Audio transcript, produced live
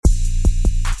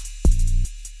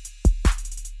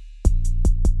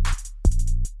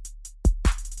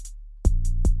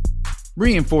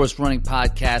Reinforced Running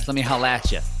Podcast. Let me holla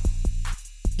at you.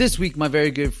 This week, my very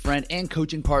good friend and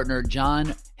coaching partner,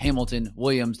 John Hamilton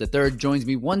Williams III, joins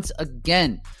me once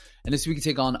again. And this week, we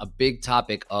take on a big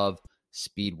topic of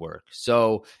speed work.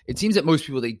 So it seems that most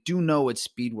people, they do know what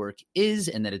speed work is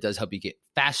and that it does help you get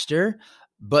faster.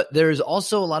 But there's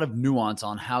also a lot of nuance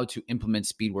on how to implement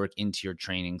speed work into your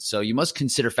training. So you must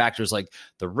consider factors like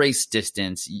the race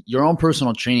distance, your own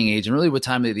personal training age, and really what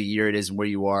time of the year it is and where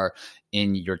you are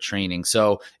in your training.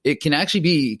 So it can actually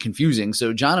be confusing.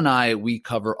 So John and I, we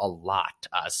cover a lot,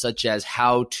 such as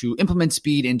how to implement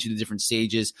speed into the different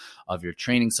stages of your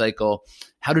training cycle,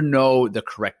 how to know the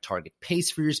correct target pace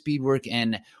for your speed work,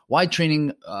 and why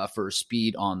training for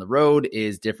speed on the road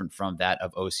is different from that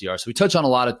of OCR. So we touch on a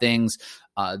lot of things,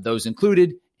 those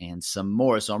included, and some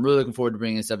more. So I'm really looking forward to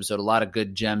bringing this episode, a lot of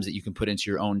good gems that you can put into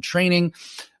your own training.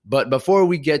 But before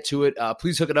we get to it,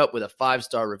 please hook it up with a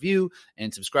 5-star review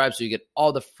and subscribe so you get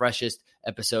all the freshest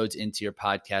episodes into your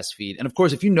podcast feed. And of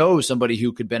course, if you know somebody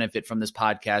who could benefit from this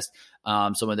podcast,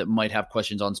 someone that might have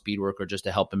questions on speed work or just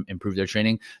to help them improve their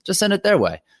training, just send it their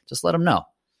way. Just let them know.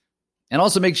 And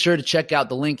also make sure to check out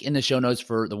the link in the show notes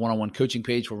for the one-on-one coaching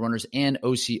page for runners and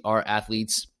OCR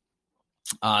athletes,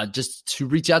 just to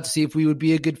reach out to see if we would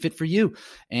be a good fit for you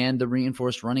and the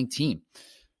Reinforced Running team.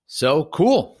 So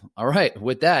cool. All right.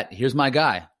 With that, here's my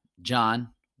guy, John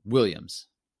Williams.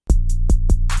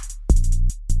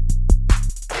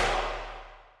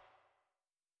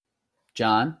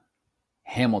 John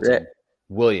Hamilton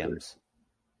Williams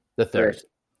III.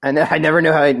 I never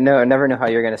know how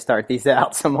you're going to start these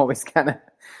out. So I'm always kind of.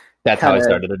 That's how I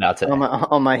started it out today.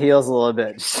 On my heels a little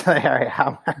bit. Just like, all right,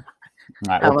 how am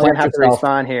I well, going to have to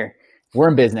respond here? We're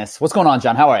in business. What's going on,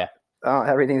 John? How are you? Oh,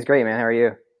 everything's great, man. How are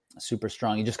you? Super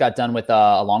strong. You just got done with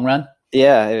a long run?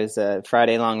 Yeah, it was a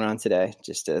Friday long run today.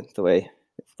 Just the way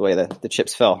the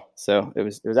chips fell. So it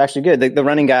was actually good. The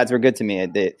running guides were good to me.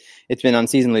 It's been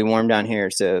unseasonably warm down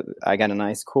here, so I got a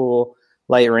nice cool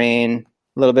light rain,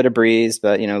 a little bit of breeze,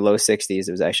 but low 60s.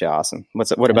 It was actually awesome.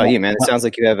 What about you, man? It sounds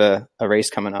like you have a race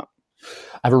coming up.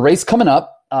 I have a race coming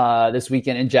up this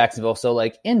weekend in Jacksonville. So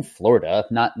like in Florida,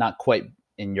 not quite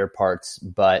in your parts,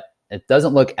 but it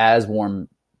doesn't look as warm.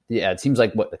 Yeah, it seems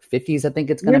like what, like 50s, I think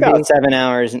it's going to be? About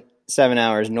 7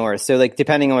 hours north. So like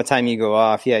depending on what time you go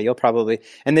off, yeah, you'll probably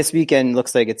 – and this weekend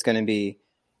looks like it's going to be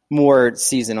more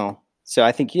seasonal. So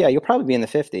I think, yeah, you'll probably be in the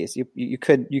 50s. You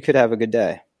could have a good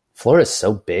day. Florida's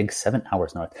so big, 7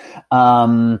 hours north.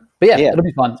 But yeah, it'll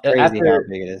be fun. Crazy how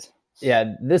big it is.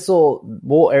 Yeah,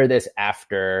 we'll air this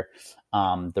after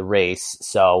the race,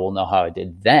 so we'll know how I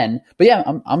did then. But yeah,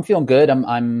 I'm feeling good.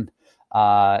 I'm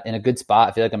in a good spot.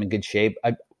 I feel like I'm in good shape.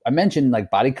 I mentioned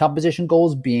like body composition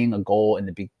goals being a goal in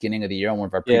the beginning of the year on one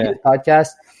of our previous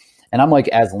podcasts. And I'm like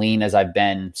as lean as I've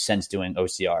been since doing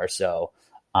OCR. So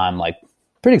I'm like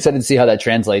pretty excited to see how that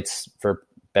translates for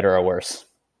better or worse.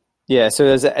 Yeah. So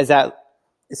is that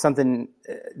something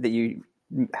that you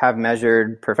have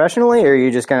measured professionally, or are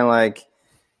you just kind of like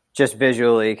just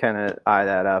visually kind of eye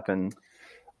that up? And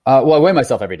well, I weigh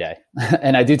myself every day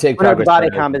and I do take progress. The body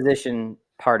composition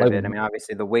part of it. I mean,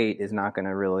 obviously the weight is not going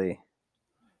to really.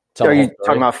 So are you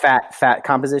talking about fat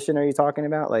composition? Are you talking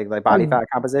about like body fat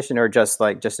composition, or just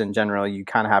in general, you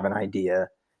kind of have an idea?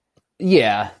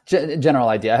 Yeah, general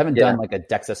idea. I haven't done like a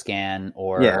DEXA scan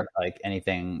or like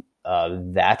anything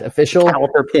that official.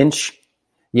 Caliper pinch.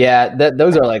 Yeah,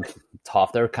 those are like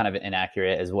tough. They're kind of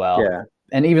inaccurate as well. Yeah,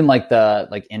 and even like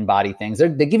the in body things,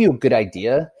 they give you a good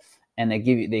idea, and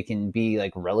they can be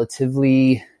like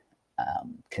relatively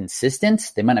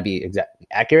consistent. They might not be exactly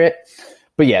accurate.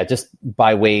 But yeah, just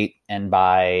by weight and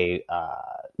by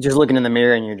just looking in the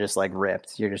mirror and you're just like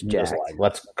ripped. You're just jacked. Like,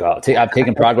 let's go. I've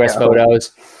taken progress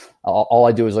photos. All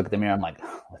I do is look at the mirror. I'm like,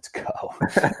 let's go.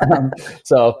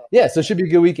 So it should be a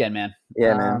good weekend, man.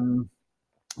 Yeah, man.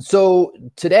 So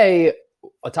today,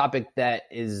 a topic that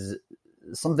is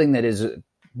something that is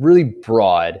really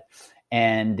broad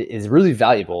and is really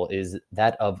valuable is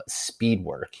that of speed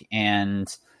work.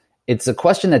 And it's a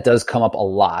question that does come up a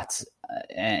lot.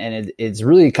 And it's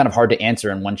really kind of hard to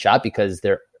answer in one shot because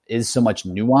there is so much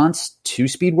nuance to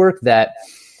speed work that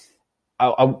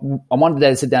I wanted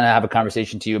to sit down and have a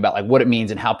conversation to you about like what it means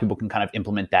and how people can kind of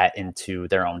implement that into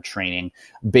their own training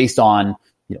based on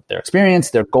their experience,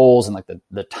 their goals, and like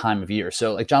the time of year.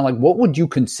 So like John, like what would you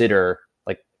consider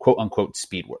like quote unquote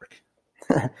speed work?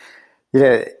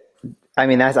 Yeah, I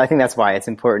mean I think that's why it's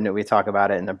important that we talk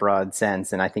about it in a broad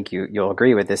sense, and I think you'll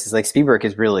agree with this. Is like speed work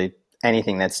is really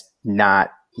anything that's not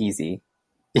easy.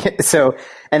 So,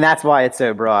 and that's why it's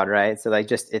so broad, right? So like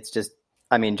just at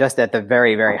the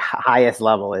very, very highest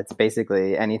level, it's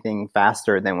basically anything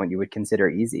faster than what you would consider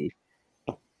easy.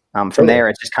 From there,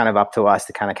 it's just kind of up to us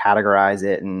to kind of categorize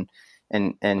it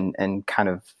and kind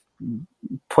of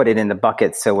put it into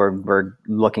buckets. So we're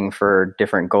looking for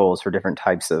different goals for different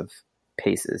types of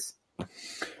paces.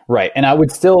 Right. And I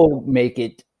would still make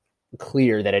it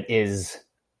clear that it is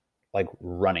like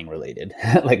running related,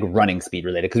 like running speed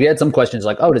related. Because we had some questions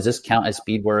like, oh, does this count as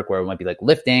speed work, where it might be like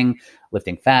lifting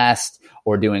fast,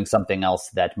 or doing something else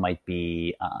that might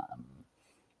be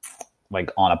like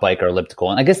on a bike or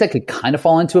elliptical. And I guess that could kind of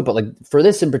fall into it. But like for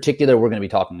this in particular, we're going to be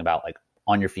talking about like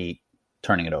on your feet,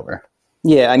 turning it over.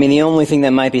 Yeah. I mean, the only thing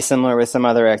that might be similar with some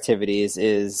other activities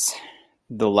is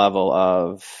the level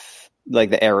of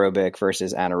like the aerobic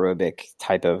versus anaerobic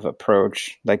type of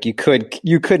approach. Like you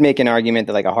could make an argument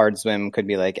that like a hard swim could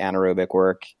be like anaerobic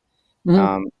work.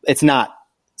 Mm-hmm. It's not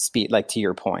speed, like to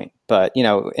your point, but you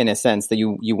know, in a sense that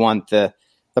you want the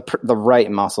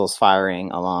right muscles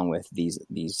firing along with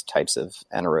these types of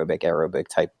aerobic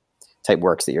type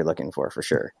works that you're looking for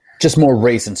sure. Just more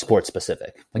race and sport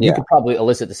specific. Like you could probably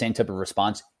elicit the same type of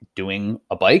response doing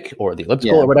a bike or the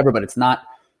elliptical or whatever, but it's not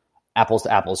apples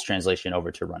to apples translation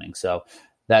over to running. So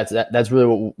that's really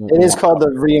what it is called the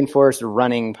Reinforced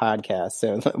Running Podcast.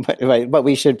 So, but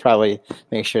we should probably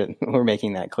make sure we're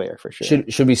making that clear for sure.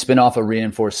 Should we spin off a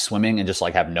Reinforced Swimming and just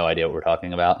like have no idea what we're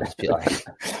talking about? Just be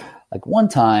like one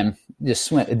time just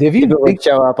swim. People would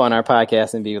show up on our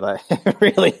podcast and be like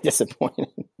really disappointed.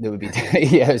 It would be,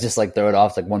 it was just like throw it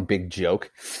off. It's like one big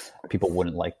joke. People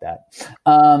wouldn't like that.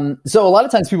 So a lot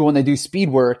of times people, when they do speed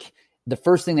work, the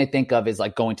first thing they think of is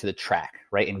like going to the track,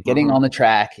 right? And getting on the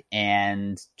track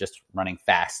and just running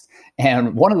fast.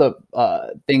 And one of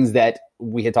the things that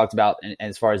we had talked about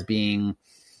as far as being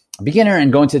a beginner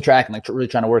and going to the track and like really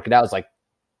trying to work it out is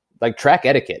like track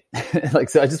etiquette. Like,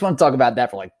 so I just want to talk about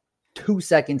that for like 2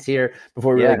 seconds here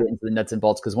before we really get into the nuts and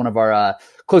bolts. Cause one of our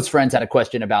close friends had a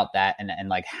question about that and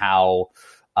like how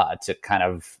to kind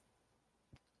of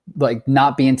like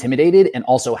not be intimidated and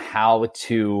also how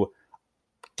to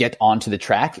get onto the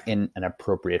track in an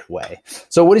appropriate way.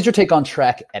 So what is your take on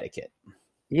track etiquette?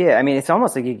 Yeah, I mean, it's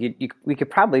almost like we could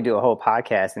probably do a whole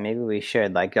podcast, and maybe we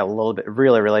should like a little bit,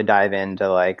 really dive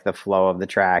into like the flow of the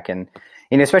track, and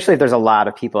you know, especially if there's a lot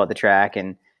of people at the track,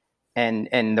 and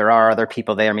there are other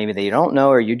people there maybe that you don't know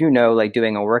or you do know, like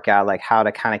doing a workout, like how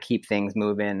to kind of keep things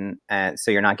moving, so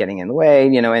you're not getting in the way,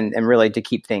 you know, and really to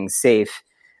keep things safe.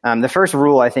 The first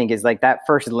rule I think is like that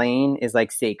first lane is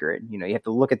like sacred. You know, you have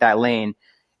to look at that lane.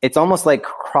 It's almost like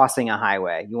crossing a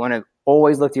highway. You want to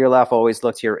always look to your left, always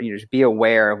look to your, you know, just be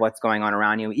aware of what's going on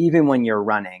around you, even when you're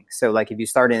running. So like if you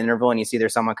start an interval and you see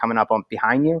there's someone coming up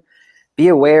behind you, be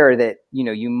aware that, you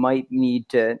know, you might need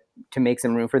to make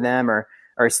some room for them or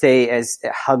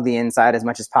hug the inside as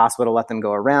much as possible to let them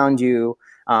go around you.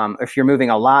 If you're moving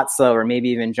a lot slower, maybe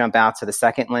even jump out to the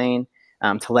second lane,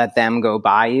 to let them go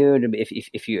by you.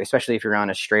 If you, especially if you're on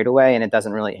a straightaway and it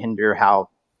doesn't really hinder how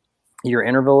your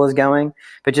interval is going,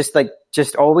 but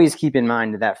just always keep in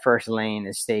mind that first lane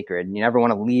is sacred. You never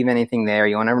want to leave anything there.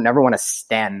 You never want to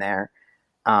stand there.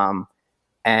 And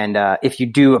if you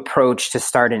do approach to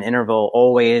start an interval,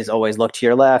 always look to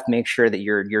your left. Make sure that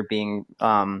you're being,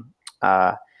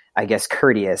 I guess,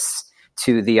 courteous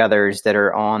to the others that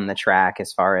are on the track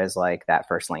as far as like that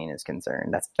first lane is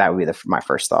concerned. That would be my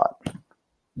first thought.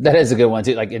 That is a good one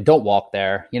too. Like, don't walk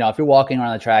there. You know, if you're walking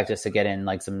around the track just to get in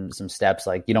like some steps,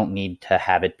 like you don't need to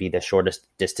have it be the shortest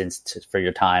distance for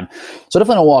your time. So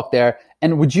definitely don't walk there.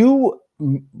 And would you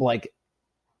like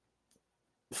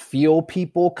feel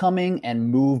people coming and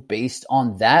move based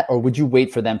on that, or would you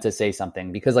wait for them to say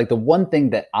something? Because like the one thing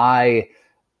that I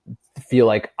feel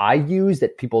like I use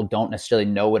that people don't necessarily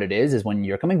know what it is when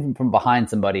you're coming from behind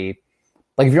somebody.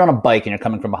 Like if you're on a bike and you're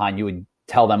coming from behind, you would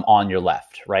tell them on your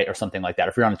left, right? Or something like that.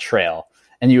 If you're on a trail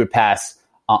and you would pass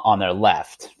on their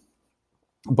left,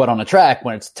 but on a track,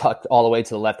 when it's tucked all the way to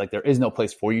the left, like there is no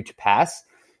place for you to pass.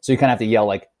 So you kind of have to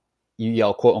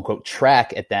yell quote unquote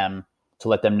track at them to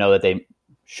let them know that they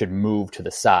should move to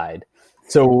the side.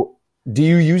 So do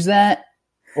you use that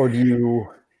or do you?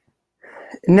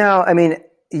 No, I mean,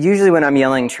 usually when I'm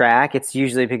yelling track, it's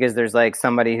usually because there's like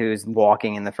somebody who's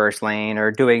walking in the first lane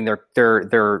or doing their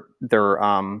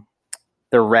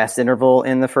rest interval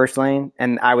in the first lane.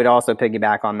 And I would also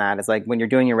piggyback on that. It's like when you're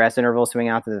doing your rest interval, swing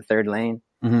out to the third lane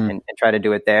and try to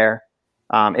do it there.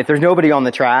 If there's nobody on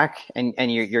the track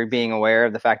and you're being aware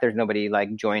of the fact there's nobody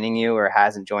like joining you or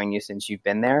hasn't joined you since you've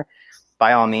been there,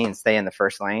 by all means, stay in the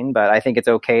first lane. But I think it's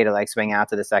okay to like swing out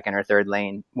to the second or third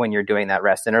lane when you're doing that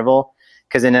rest interval.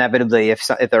 Because inevitably, if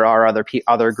there are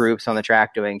other groups on the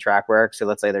track doing track work, so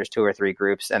let's say there's 2 or 3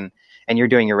 groups and you're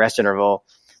doing your rest interval,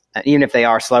 even if they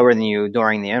are slower than you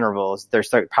during the intervals, they're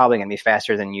probably going to be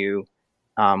faster than you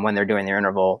when they're doing their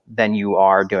interval than you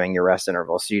are doing your rest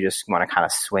interval. So you just want to kind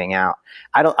of swing out.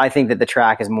 I think that the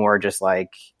track is more just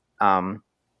like,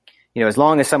 as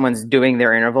long as someone's doing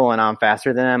their interval and I'm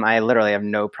faster than them, I literally have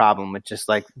no problem with just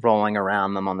like rolling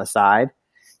around them on the side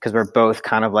because we're both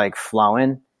kind of like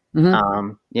flowing,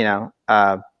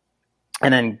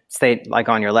 and then stay like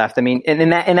on your left. I mean, and in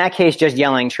that case, just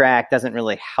yelling track doesn't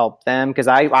really help them because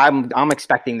I'm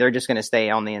expecting they're just going to stay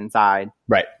on the inside.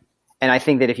 Right. And I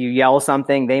think that if you yell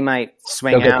something, they might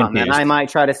swing out and then I might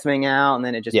try to swing out and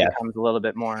then it just becomes a little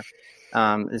bit more,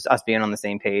 us being on the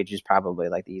same page is probably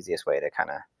like the easiest way to kind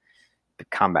of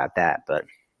combat that. But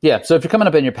yeah. So if you're coming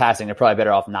up and you're passing, you're probably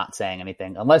better off not saying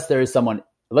anything unless there's someone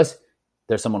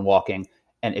walking.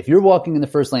 And if you're walking in the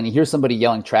first lane and you hear somebody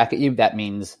yelling track at you, that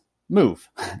means move.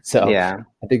 So yeah,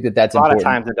 I think that's a lot important. of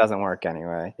times it doesn't work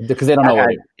anyway because they don't know.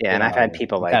 And I've had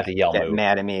people like get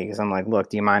mad at me because I'm like, look,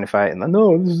 do you mind if I? And like,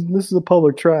 no, this is a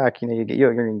public track.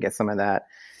 You're gonna get some of that.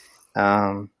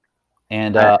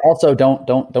 Also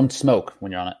don't smoke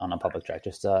when you're on a public track.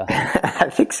 Just I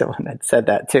think someone had said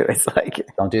that too. It's like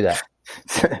don't do that.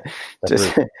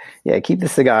 Just keep the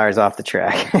cigars off the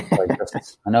track.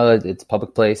 I know that it's a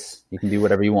public place. You can do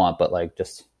whatever you want, but like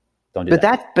just. Don't do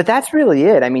that. But that's really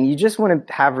it. I mean, you just want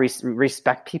to have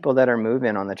respect people that are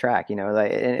moving on the track.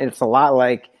 Like it's a lot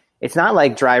like it's not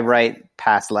like drive right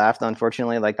past left,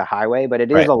 unfortunately, like the highway. But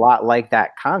it is a lot like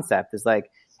that concept. It's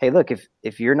like, hey, look, if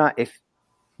you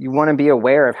want to be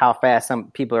aware of how fast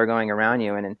some people are going around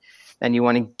you, and you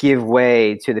want to give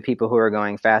way to the people who are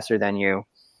going faster than you,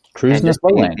 cruise in the slow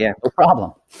lane, no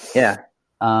problem. Yeah.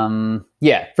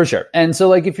 Yeah, for sure. And so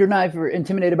like if you're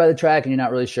intimidated by the track and you're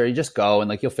not really sure, you just go and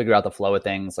like you'll figure out the flow of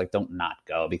things. Like don't not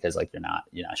go because like you're not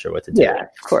sure what to do. Yeah,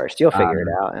 of course. You'll figure it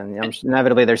out. And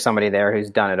inevitably there's somebody there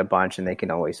who's done it a bunch and they can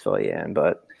always fill you in.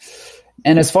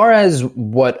 And as far as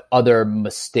what other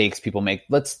mistakes people make,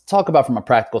 let's talk about from a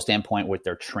practical standpoint with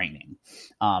their training.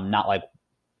 Not like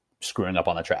screwing up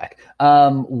on the track.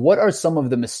 What are some of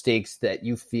the mistakes that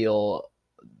you feel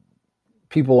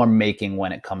people are making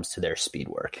when it comes to their speed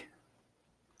work?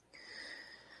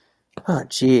 Oh,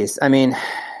 geez. I mean,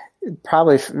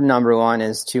 probably number one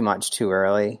is too much too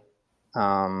early.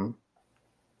 I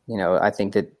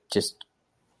think that just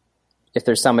if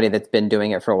there's somebody that's been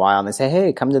doing it for a while and they say,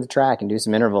 hey, come to the track and do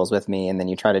some intervals with me. And then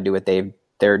you try to do what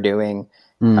they're doing.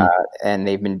 And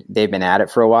they've been at it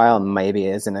for a while, maybe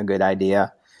isn't a good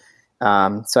idea.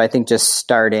 So I think just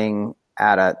starting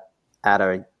at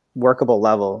a workable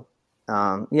level.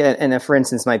 And if, for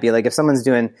instance, might be like if someone's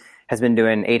has been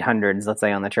doing 800s, let's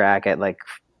say on the track at like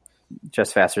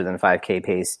just faster than 5K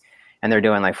pace, and they're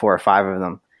doing like 4 or 5 of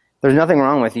them. There's nothing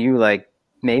wrong with you like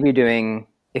maybe doing,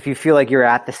 if you feel like you're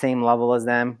at the same level as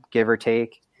them, give or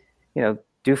take, do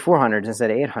 400s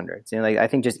instead of 800s. Like I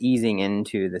think just easing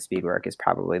into the speed work is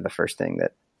probably the first thing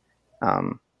that I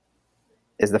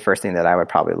would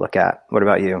probably look at. What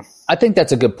about you? I think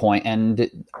that's a good point.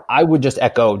 And I would just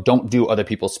echo, don't do other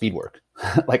people's speed work.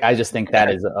 Like, I just think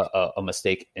that is a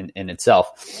mistake in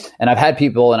itself. And I've had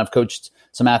people and I've coached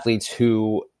some athletes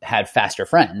who had faster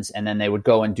friends, and then they would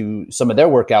go and do some of their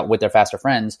workout with their faster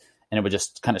friends, and it would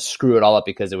just kind of screw it all up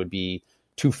because it would be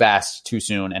too fast, too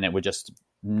soon, and it would just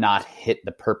not hit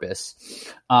the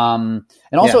purpose. And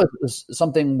also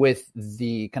something with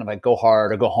the kind of like go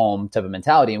hard or go home type of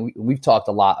mentality. And we've talked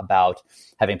a lot about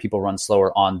having people run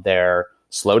slower on their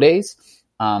slow days.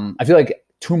 I feel like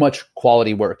too much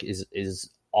quality work is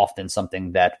often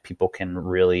something that people can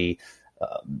really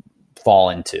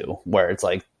fall into, where it's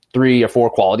like 3 or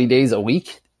 4 quality days a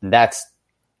week. And that's,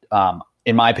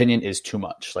 in my opinion, is too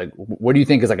much. Like, what do you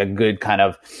think is like a good kind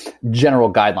of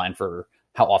general guideline for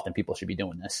how often people should be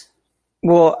doing this?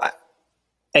 Well,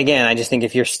 again, I just think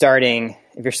if you're starting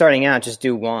out, just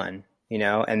do one,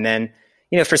 and then,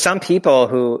 for some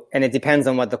people and it depends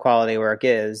on what the quality work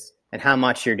is and how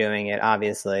much you're doing it,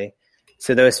 obviously.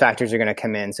 So those factors are going to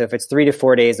come in. So if it's 3 to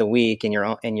 4 days a week and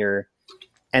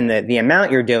the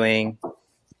amount you're doing,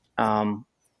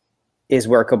 is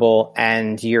workable,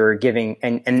 and you're giving,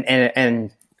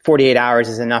 and 48 hours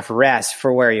is enough rest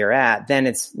for where you're at, then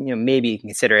it's, maybe you can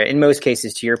consider it. In most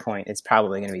cases, to your point, it's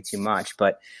probably going to be too much.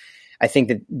 But I think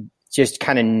that just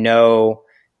kind of know,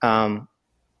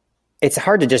 it's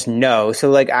hard to just know. So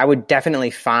like, I would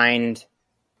definitely find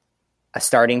a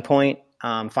starting point,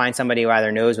 find somebody who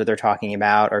either knows what they're talking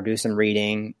about or do some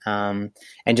reading, and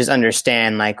just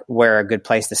understand like where a good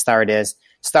place to start is.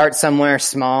 Start somewhere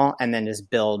small and then just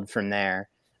build from there.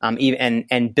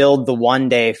 And build the 1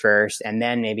 day first, and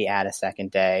then maybe add a second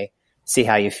day, see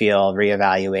how you feel,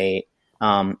 reevaluate.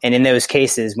 And in those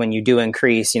cases, when you do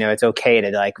increase, it's okay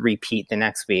to like repeat the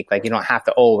next week. Like you don't have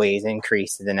to always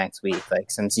increase to the next week.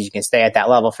 Like sometimes you can stay at that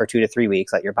level for 2 to 3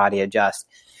 weeks, let your body adjust,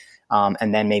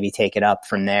 and then maybe take it up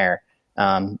from there.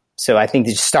 So I think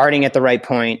just starting at the right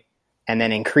point and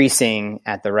then increasing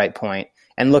at the right point,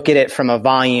 and look at it from a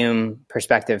volume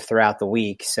perspective throughout the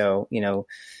week. So,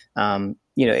 when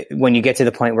you get to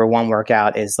the point where one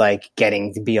workout is like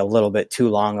getting to be a little bit too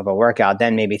long of a workout,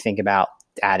 then maybe think about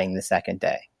adding the second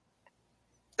day.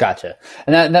 Gotcha.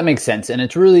 And that makes sense. And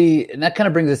and that kind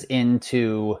of brings us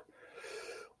into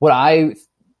what I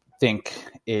think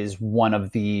is one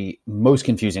of the most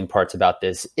confusing parts about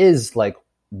this is like,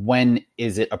 when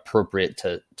is it appropriate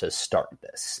to start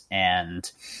this? And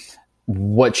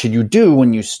what should you do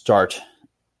when you start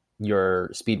your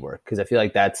speed work? Because I feel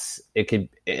like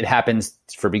it happens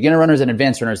for beginner runners and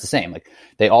advanced runners the same. Like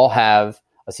they all have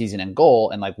a season end goal,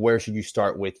 and like where should you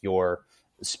start with your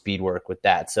speed work with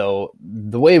that? So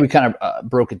the way we kind of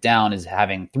broke it down is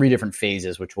having 3 different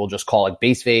phases, which we'll just call like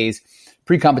base phase,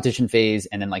 pre-competition phase,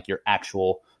 and then like your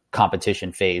actual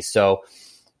competition phase. So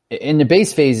in the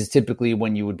base phase is typically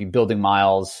when you would be building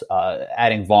miles,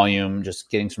 adding volume, just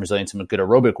getting some resilience, some good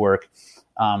aerobic work.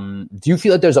 Do you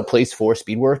feel like there's a place for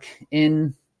speed work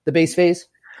in the base phase?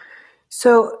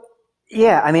 So,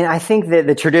 yeah, I mean, I think that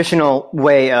the traditional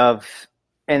way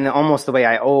and almost the way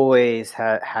I always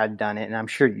had done it, and I'm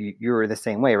sure you were the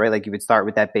same way, right? Like you would start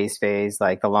with that base phase,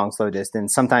 like the long, slow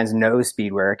distance, sometimes no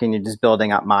speed work, and you're just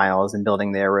building up miles and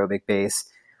building the aerobic base.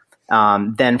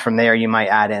 Then from there, you might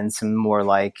add in some more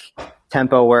like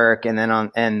tempo work, and then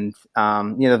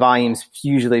the volume's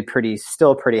usually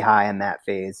still pretty high in that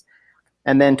phase.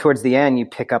 And then towards the end, you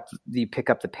pick up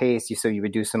the pace. So you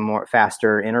would do some more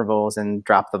faster intervals and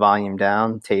drop the volume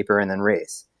down, taper, and then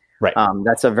race. Right.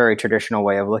 That's a very traditional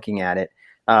way of looking at it.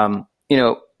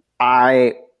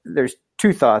 There's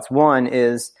 2 thoughts. One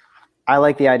is I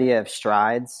like the idea of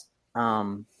strides.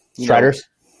 Striders?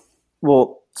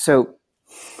 So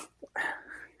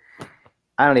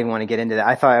I don't even want to get into that.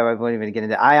 I thought I wouldn't even get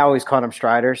into that. I always called them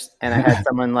striders, and I had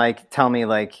someone like tell me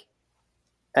like,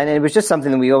 and it was just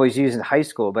something that we always used in high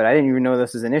school, but I didn't even know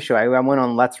this was an issue. I went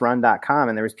on letsrun.com,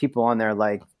 and there was people on there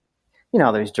like,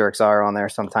 those jerks are on there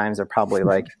sometimes. They're probably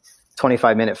like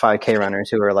 25-minute 5K runners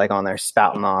who are like on there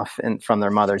spouting off from their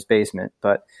mother's basement.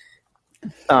 But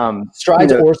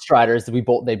strides or striders,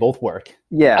 they both work.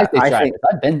 Yeah, I think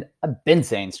I've been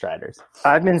saying striders.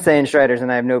 I've been saying striders,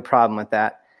 and I have no problem with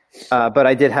that. But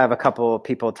I did have a couple of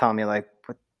people tell me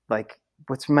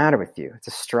what's the matter with you? It's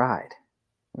a stride.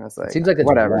 And I was like, it seems like it's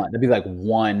whatever. It'd be like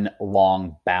one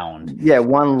long bound. Yeah,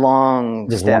 one long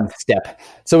one step.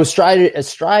 So a stride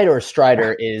or a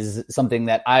strider is something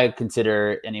that I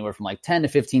consider anywhere from like 10 to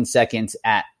 15 seconds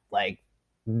at like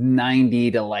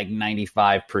 90 to like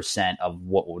 95% of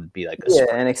what would be like a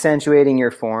sprint. And accentuating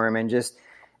your form and just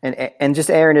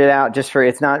airing it out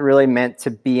it's not really meant to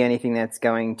be anything you're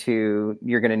going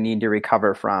to need to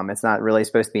recover from. It's not really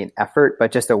supposed to be an effort,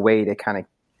 but just a way to kind of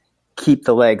keep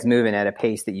the legs moving at a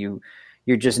pace that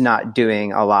you're just not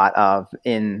doing a lot of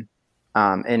in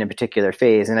a particular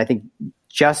phase. And I think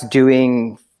just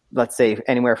doing, let's say,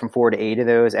 anywhere from 4 to 8 of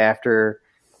those after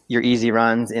your easy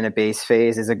runs in a base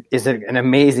phase is an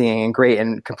amazing and great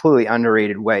and completely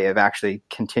underrated way of actually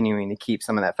continuing to keep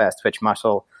some of that fast twitch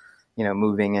muscle,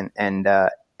 moving. And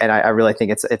I really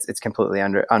think it's completely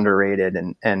underrated.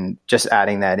 And just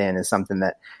adding that in is something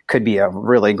that could be a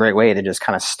really great way to just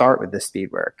kind of start with the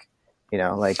speed work.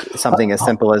 Like something as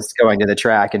simple as going to the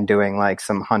track and doing like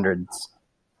some hundreds.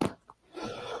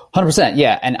 100%.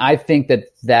 Yeah. And I think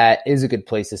that is a good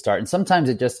place to start. And sometimes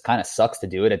it just kind of sucks to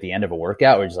do it at the end of a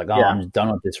workout where you're just like, I'm just done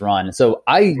with this run. And so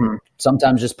I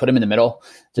sometimes just put them in the middle,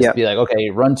 be like, okay,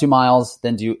 run 2 miles,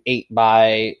 then do 8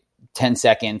 by 10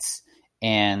 seconds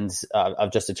and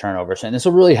of just a turnover. So, and this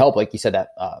will really help, like you said, that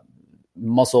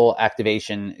muscle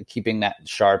activation, keeping that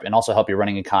sharp, and also help your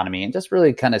running economy and just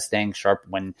really kind of staying sharp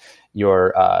when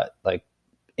you're like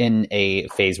in a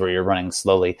phase where you're running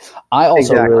slowly. I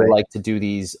also really like to do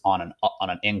these on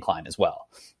an incline as well.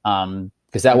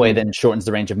 Because that way then shortens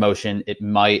the range of motion. It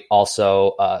might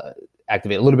also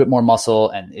activate a little bit more muscle,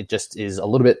 and it just is a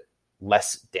little bit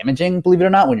less damaging, believe it or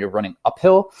not, when you're running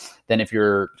uphill than if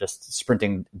you're just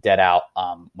sprinting dead out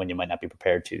when you might not be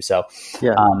prepared to. So,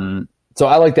 so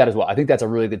I like that as well. I think that's a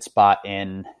really good spot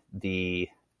in the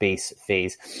base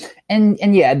phase. And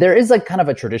yeah, there is like kind of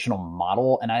a traditional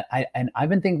model. And I've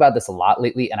been thinking about this a lot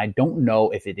lately, and I don't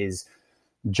know if it is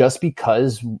just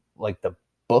because like the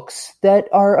books that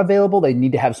are available, they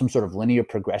need to have some sort of linear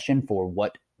progression for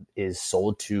what is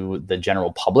sold to the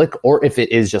general public, or if it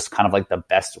is just kind of like the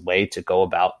best way to go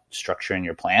about structuring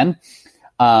your plan.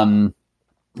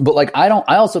 But like, I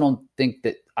also don't think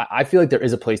that, I feel like there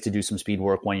is a place to do some speed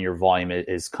work when your volume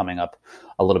is coming up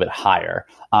a little bit higher.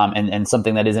 And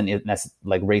something that isn't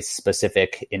like race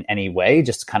specific in any way,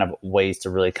 just kind of ways to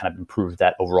really kind of improve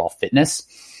that overall fitness.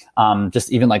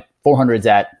 Just even like 400s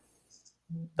at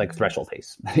like threshold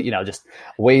pace, just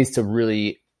ways to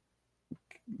really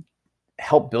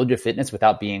help build your fitness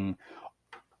without being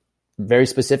very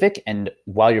specific, and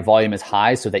while your volume is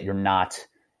high, so that you're not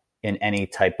in any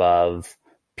type of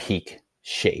peak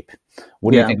shape.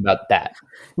 What do you think about that?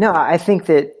 No, I think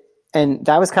that, and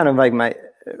that was kind of like my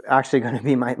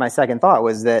second thought,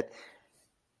 was that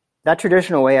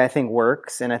traditional way I think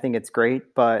works, and I think it's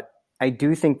great, but I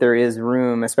do think there is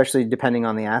room, especially depending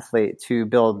on the athlete, to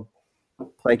build,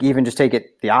 like, even just take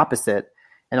it the opposite.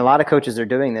 And a lot of coaches are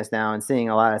doing this now and seeing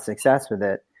a lot of success with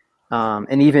it.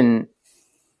 And even,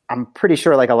 I'm pretty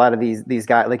sure like a lot of these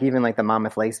guys, like even like the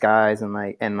Monmouth Lakes guys and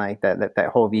that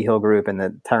whole V Hill group and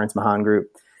the Terrence Mahan group,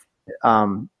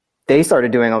 they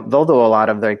started they'll do a lot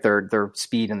of like their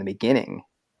speed in the beginning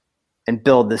and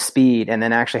build the speed and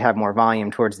then actually have more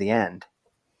volume towards the end.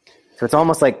 So it's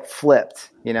almost like flipped,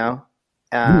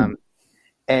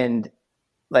 and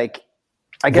like,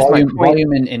 I guess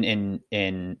volume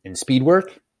in speed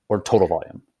work or total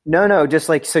volume? No, just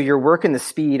like, so you're working the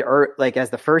speed or like as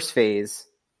the first phase,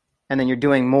 and then you're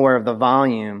doing more of the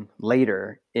volume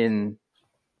later in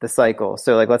the cycle.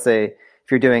 So like, let's say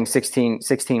if you're doing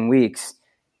 16 weeks,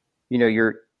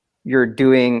 you're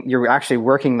actually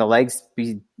working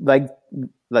the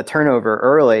turnover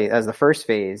early as the first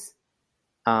phase,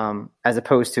 as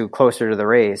opposed to closer to the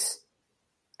race.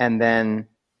 And then,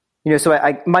 so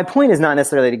my point is not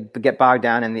necessarily to get bogged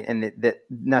down in the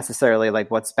necessarily like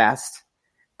what's best,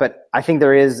 but I think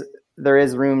there is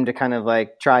room to kind of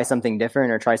like try something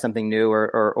different or try something new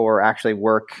or actually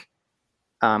work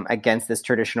against this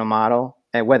traditional model,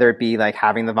 and whether it be like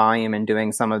having the volume and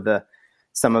doing some of the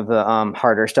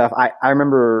harder stuff. I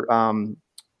remember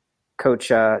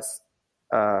Coach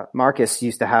Marcus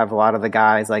used to have a lot of the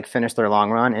guys like finish their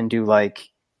long run and do like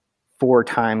 4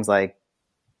 times like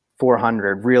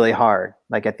 400 really hard,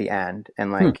 like at the end.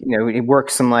 And like, he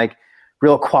works some like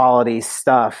real quality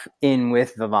stuff in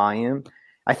with the volume.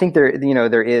 I think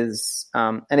there is,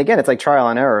 and again, it's like trial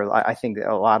and error. I think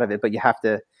a lot of it, but you have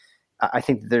to, I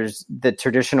think there's the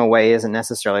traditional way isn't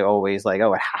necessarily always like,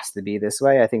 oh, it has to be this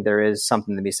way. I think there is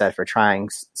something to be said for trying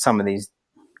some of these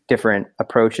different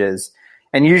approaches.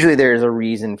 And usually there's a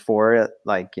reason for it,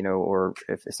 like, or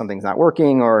if something's not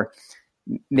working, or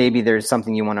maybe there's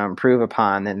something you want to improve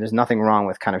upon, then there's nothing wrong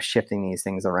with kind of shifting these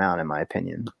things around, in my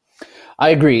opinion. I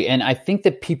agree. And I think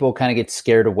that people kind of get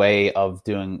scared away of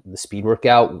doing the speed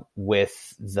workout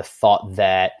with the thought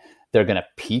that they're going to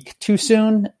peak too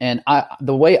soon. And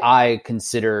the way I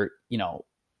consider,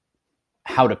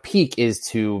 how to peak is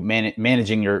to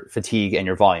managing your fatigue and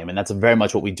your volume. And that's very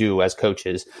much what we do as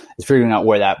coaches, is figuring out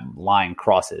where that line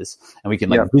crosses. And we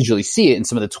can visually see it in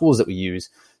some of the tools that we use.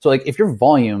 So like if your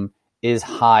volume is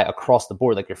high across the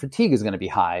board, like your fatigue is going to be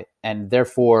high, and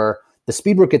therefore the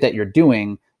speed work that you're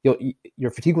doing,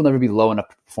 your fatigue will never be low enough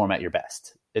to perform at your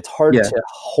best. It's hard to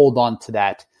hold on to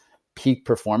that peak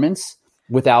performance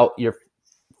without your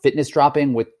fitness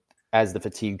dropping as the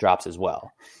fatigue drops as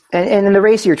well. And in the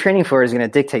race you're training for is going to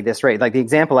dictate this rate. Like the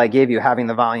example I gave you, having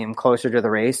the volume closer to the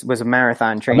race, was a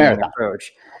marathon training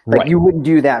approach. Like you wouldn't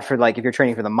do that for like if you're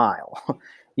training for the mile.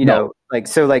 know, like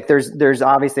so like there's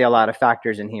obviously a lot of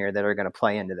factors in here that are going to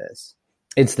play into this.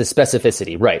 It's the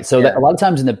specificity, right? So that a lot of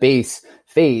times in the base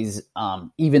phase,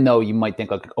 even though you might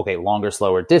think like, okay, longer,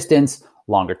 slower distance,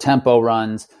 longer tempo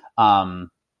runs,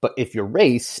 but if your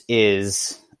race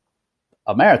is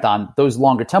a marathon, those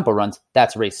longer tempo runs,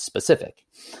 that's race specific.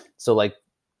 So like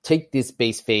take this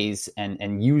base phase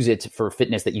and use it for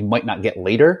fitness that you might not get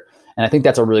later. And I think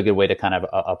that's a really good way to kind of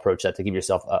approach that, to give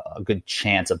yourself a good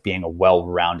chance of being a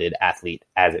well-rounded athlete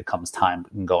as it comes time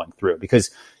going through,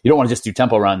 because you don't want to just do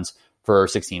tempo runs for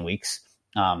 16 weeks.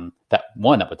 That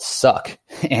would suck.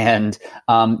 And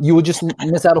you would just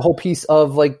miss out a whole piece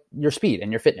of like your speed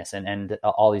and your fitness and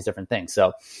all these different things.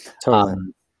 So, totally.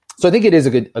 So I think it is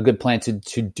a good plan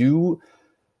to do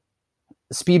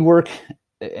speed work,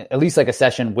 at least like a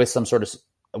session with some sort of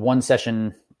one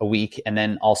session a week, and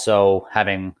then also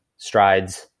having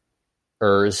strides,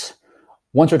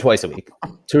 once or twice a week,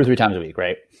 2 or 3 times a week,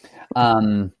 right?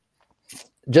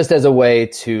 Just as a way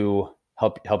to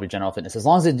help your general fitness, as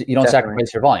long as you don't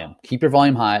sacrifice your volume. Keep your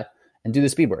volume high and do the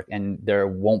speed work, and there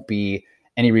won't be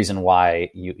any reason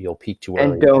why you'll peak too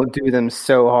early. And don't do them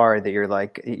so hard that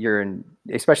you're in,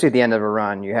 especially at the end of a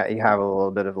run, you have a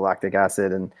little bit of lactic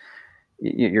acid, and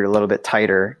you're a little bit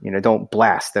tighter. Don't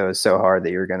blast those so hard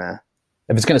that you're gonna.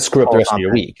 If it's gonna screw up the rest of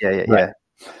your week. Yeah.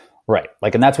 Right.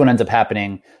 Like, and that's what ends up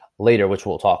happening later, which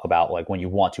we'll talk about. Like when you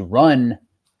want to run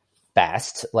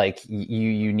fast, like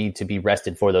you need to be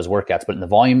rested for those workouts. But in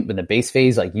the base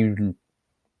phase, like you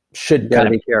should kind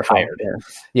of be careful. Tired.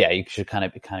 Yeah, you should kind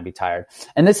of be tired.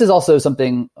 And this is also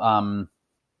something for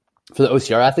the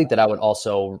OCR athlete that I would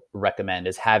also recommend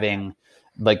is having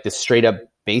like the straight up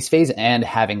base phase and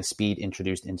having speed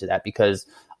introduced into that, because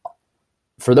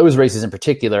for those races in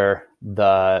particular,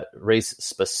 the race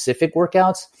specific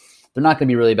workouts, they're not going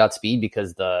to be really about speed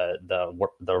because the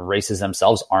races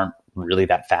themselves aren't really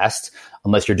that fast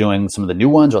unless you're doing some of the new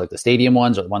ones or like the stadium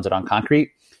ones or the ones that are on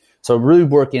concrete. So really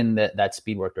work in that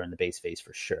speed work during the base phase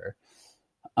for sure.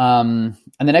 And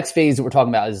the next phase that we're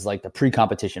talking about is like the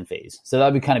pre-competition phase. So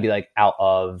that would kind of be like out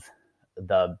of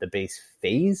the base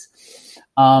phase.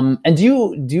 And do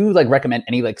you like recommend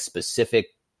any like specific,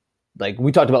 like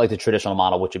we talked about like the traditional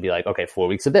model, which would be like, okay, 4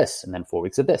 weeks of this and then 4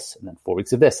 weeks of this and then 4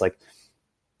 weeks of this. Like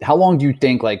how long do you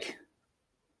think like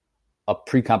a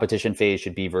pre-competition phase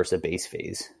should be versus a base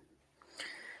phase?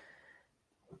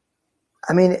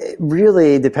 I mean, it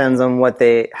really depends on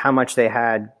how much they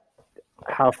had,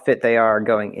 how fit they are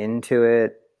going into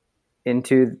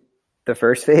the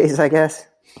first phase, I guess.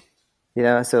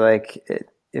 So like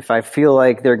if I feel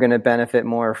like they're going to benefit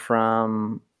more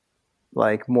from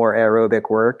like more aerobic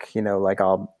work, like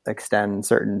I'll extend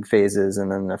certain phases.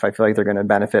 And then if I feel like they're going to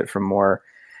benefit from more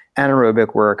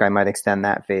anaerobic work, I might extend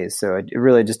that phase. So it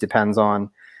really just depends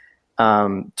on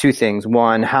two things.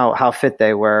 One, how fit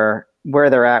they were,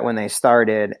 where they're at when they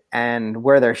started, and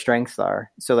where their strengths are.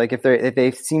 So like if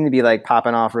they seem to be like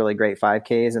popping off really great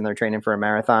 5Ks and they're training for a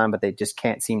marathon, but they just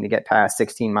can't seem to get past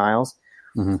 16 miles,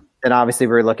 then obviously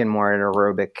we're looking more at an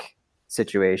aerobic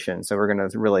situation. So we're going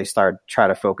to really try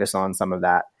to focus on some of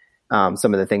that.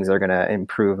 Some of the things that are going to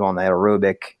improve on the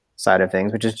aerobic side of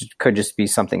things, which could just be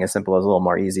something as simple as a little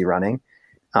more easy running.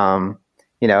 And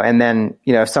then,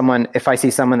 if I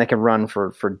see someone that can run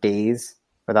for days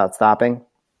without stopping,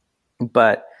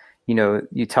 but,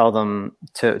 you tell them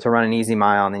to run an easy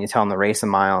mile and then you tell them to race a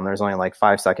mile and there's only like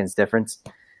 5 seconds difference,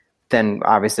 then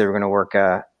obviously we're going to work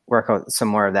out some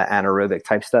more of that anaerobic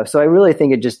type stuff. So I really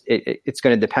think it's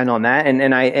going to depend on that.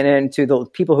 And to the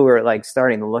people who are like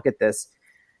starting to look at this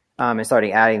and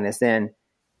starting adding this in,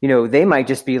 they might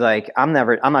just be like, I'm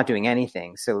not doing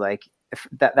anything. So like if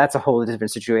that's a whole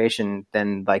different situation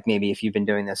than like maybe if you've been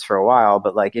doing this for a while.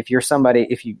 But like if you're somebody,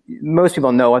 most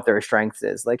people know what their strengths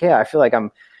is. Like, yeah, I feel like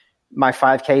my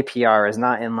 5K PR is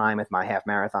not in line with my half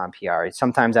marathon PR.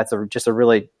 Sometimes that's just a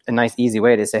really nice, easy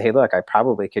way to say, hey, look, I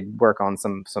probably could work on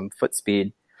some foot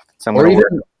speed somewhere.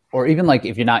 Or even like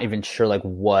if you're not even sure like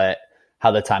how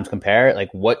the times compare,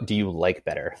 like what do you like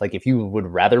better? Like if you would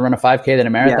rather run a 5K than a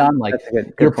marathon, like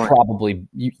you're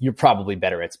probably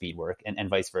better at speed work and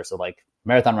vice versa. Like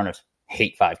marathon runners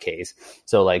hate 5Ks.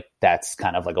 So like that's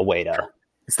kind of like a way to.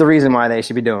 It's the reason why they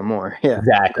should be doing more. Yeah,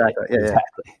 exactly.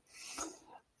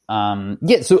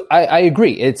 So I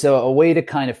agree. It's a way to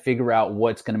kind of figure out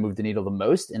what's going to move the needle the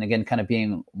most. And again, kind of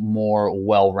being more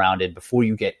well-rounded before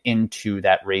you get into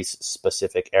that race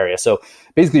specific area. So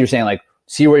basically you're saying like,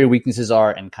 see where your weaknesses are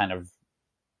and kind of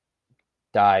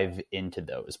dive into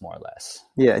those more or less.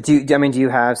 Yeah. Do you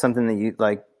have something that you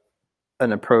like,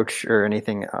 an approach or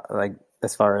anything like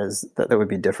as far as that would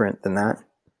be different than that?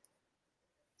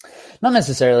 Not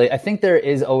necessarily. I think there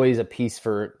is always a piece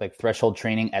for like threshold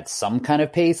training at some kind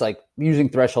of pace, like using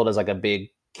threshold as like a big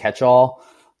catch-all,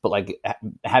 but like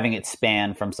having it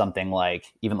span from something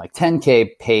like even like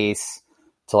 10K pace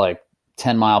to like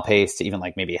 10-mile pace to even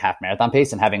like maybe a half marathon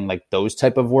pace, and having like those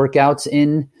type of workouts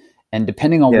in, and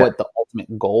depending on what the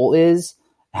ultimate goal is,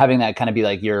 having that kind of be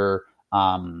like your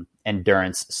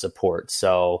endurance support.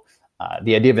 So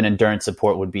the idea of an endurance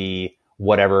support would be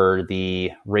whatever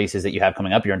the races that you have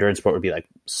coming up, your endurance support would be like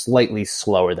slightly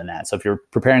slower than that. So if you're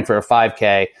preparing for a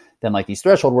 5K, then like these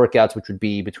threshold workouts, which would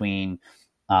be between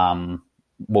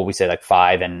what we say like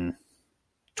 5 and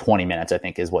 20 minutes, I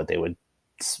think is what they would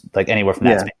like, anywhere from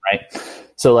that span, right?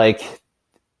 So like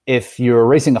if you're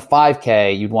racing a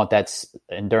 5K, you'd want that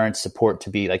endurance support to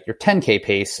be like your 10K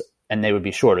pace, and they would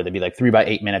be shorter. They'd be like 3 by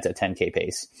 8 minutes at 10K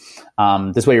pace.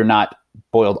 This way you're not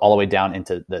boiled all the way down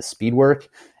into the speed work,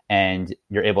 and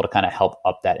you're able to kind of help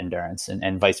up that endurance,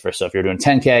 and vice versa. If you're doing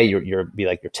 10K, you're be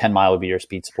like your 10 mile would be your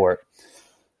speed support.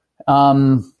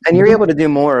 And you're able to do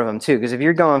more of them too, because if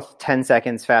you're going 10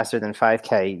 seconds faster than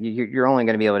 5K, you're only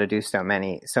going to be able to do so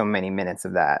many minutes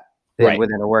of that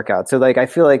within a workout. So like, I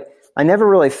feel like I never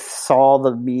really saw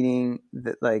the meaning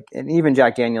that like, and even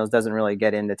Jack Daniels doesn't really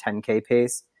get into 10K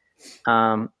pace.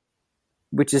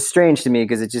 which is strange to me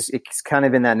because it's kind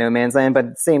of in that no man's land. But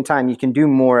at the same time, you can do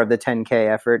more of the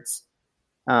 10K efforts,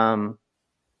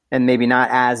 and maybe not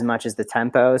as much as the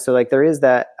tempo. So like there is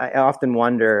that. I often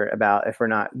wonder about if we're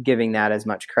not giving that as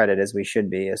much credit as we should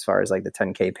be as far as like the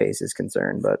 10K pace is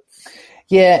concerned. But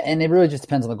yeah, and it really just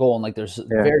depends on the goal. And like there's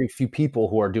very few people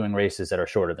who are doing races that are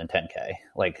shorter than 10K.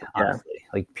 Like honestly,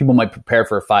 like people might prepare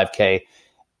for a 5K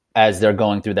as they're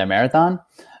going through their marathon.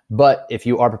 But if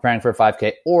you are preparing for a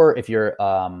 5K, or if you're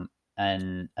an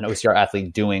OCR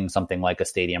athlete doing something like a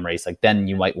stadium race, like then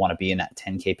you might want to be in that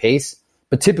 10K pace.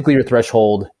 But typically your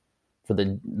threshold for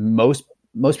the most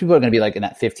people are going to be like in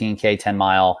that 15K, 10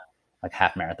 mile, like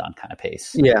half marathon kind of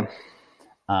pace. Yeah.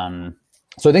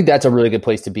 So I think that's a really good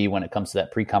place to be when it comes to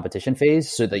that pre-competition phase,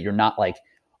 so that you're not like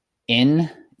in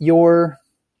your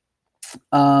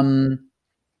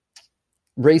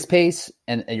race pace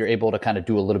and you're able to kind of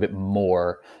do a little bit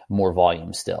more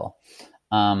volume still.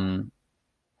 And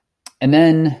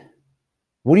then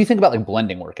what do you think about like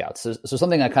blending workouts? So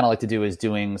something I kind of like to do is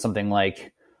doing something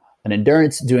like an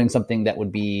endurance, doing something that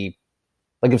would be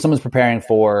like if someone's preparing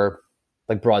for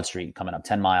like Broad Street coming up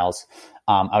 10 miles,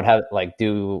 I would have like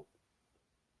do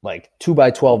like 2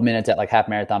 by 12 minutes at like half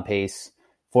marathon pace,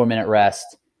 4-minute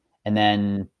rest, and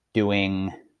then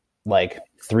doing like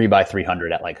 3 by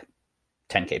 300 at like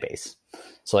 10K pace.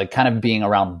 So like kind of being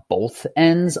around both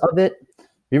ends of it. Have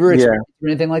you ever experienced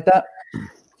anything like that?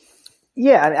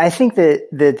 Yeah, I think that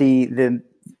the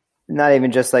not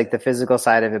even just like the physical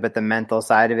side of it, but the mental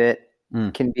side of it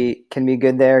can be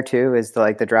good there too. Is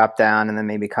like the drop down and then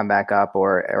maybe come back up,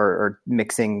 or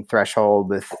mixing threshold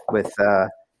with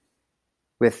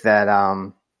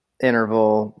that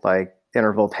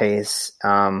interval pace,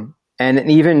 and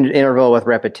even interval with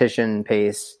repetition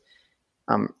pace.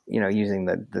 Using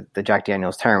the Jack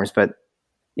Daniels terms, but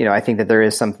I think that there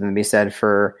is something to be said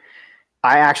for.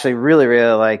 I actually really,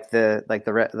 really like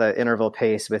the interval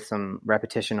pace with some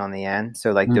repetition on the end.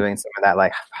 So like doing some of that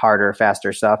like harder,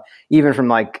 faster stuff, even from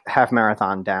like half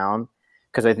marathon down,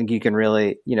 because I think you can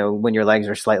really, when your legs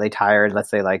are slightly tired,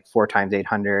 let's say like 4 times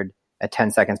 800 at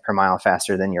 10 seconds per mile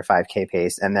faster than your 5K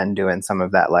pace, and then doing some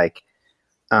of that like,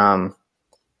 I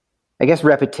guess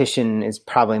repetition is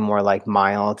probably more like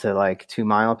mile to like 2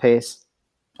 mile pace.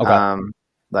 Okay.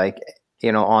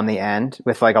 On the end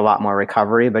with like a lot more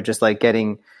recovery, but just like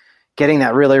getting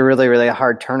that really, really, really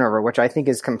hard turnover, which I think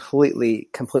is completely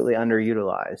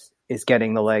underutilized, is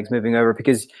getting the legs moving over.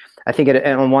 Because I think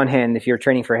on one hand, if you're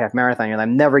training for a half marathon, you're like,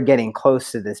 I'm never getting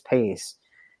close to this pace,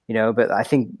 but I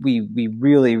think we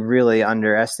really, really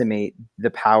underestimate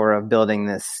the power of building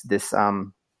this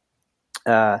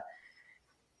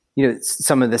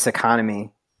some of this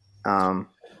economy,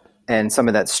 and some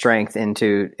of that strength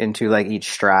into like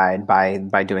each stride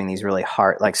by doing these really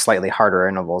hard, like slightly harder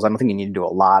intervals. I don't think you need to do a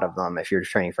lot of them if you're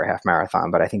training for a half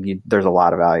marathon, but I think there's a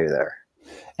lot of value there.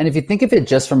 And if you think of it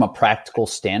just from a practical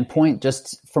standpoint,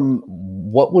 just from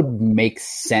what would make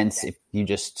sense if you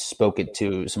just spoke it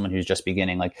to someone who's just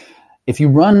beginning, like if you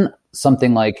run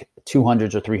something like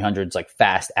 200s or 300s, like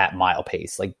fast at mile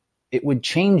pace, like it would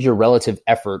change your relative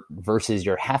effort versus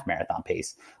your half marathon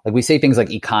pace. Like we say things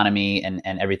like economy and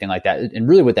everything like that. And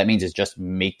really what that means is just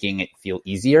making it feel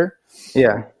easier.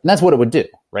 Yeah. And that's what it would do,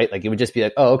 right? Like it would just be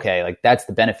like, oh, okay. Like that's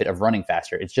the benefit of running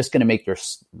faster. It's just going to make your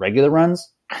regular runs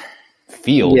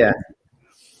feel. Yeah.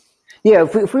 Yeah.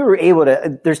 If we were able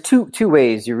to, there's two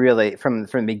ways you really, from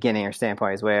the beginning or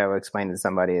standpoint, is the way I would explain to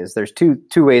somebody is there's two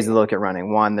ways to look at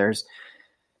running. One, and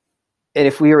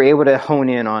if we were able to hone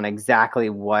in on exactly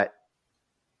what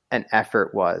an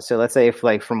effort was. So let's say if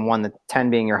like from 1 to 10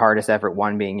 being your hardest effort,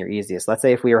 1 being your easiest, let's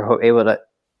say if we were able to,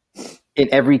 in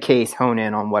every case, hone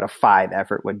in on what a 5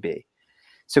 effort would be.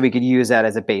 So we could use that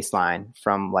as a baseline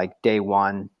from like day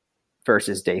 1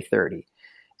 versus day 30.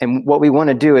 And what we want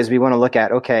to do is we want to look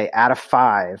at, okay, out of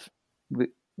 5,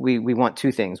 we want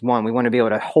 2 things. 1, we want to be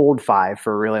able to hold 5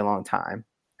 for a really long time,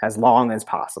 as long as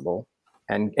possible,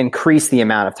 and increase the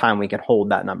amount of time we can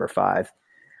hold that number 5.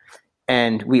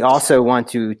 And we also want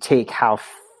to take how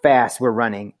fast we're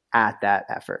running at that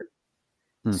effort.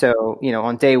 So,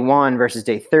 on day 1 versus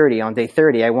day 30, on day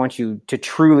 30, I want you to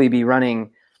truly be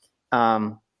running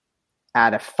at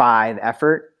a 5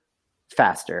 effort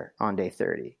faster on day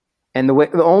 30. And none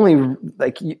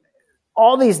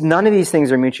of these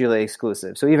things are mutually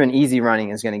exclusive. So even easy running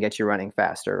is going to get you running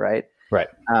faster, right? Right.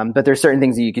 But there's certain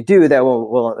things that you could do that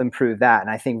will improve that. And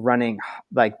I think running,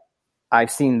 like, I've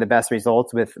seen the best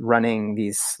results with running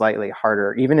these slightly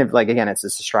harder, even if, like, again, it's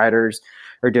just the striders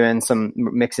or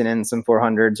mixing in some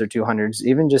 400s or 200s,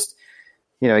 even just,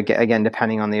 again,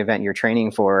 depending on the event you're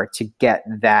training for, to get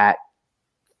that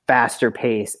faster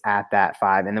pace at that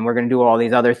 5. And then we're going to do all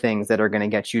these other things that are going to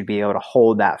get you to be able to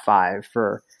hold that 5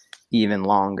 for even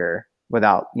longer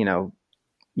without,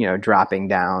 dropping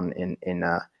down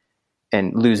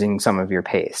and losing some of your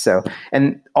pace. So,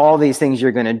 and all these things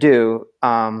you're going to do.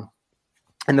 And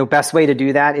the best way to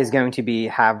do that is going to be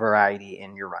have variety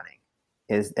in your running.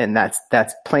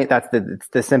 That's plain. That's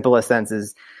the simplest sense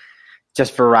is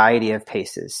just variety of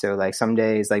paces. So like some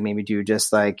days, like maybe do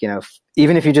just like,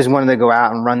 even if you just wanted to go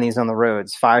out and run these on the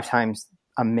roads 5 times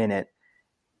a minute,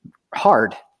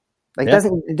 hard, like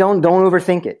don't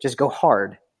overthink it. Just go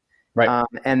hard. Right.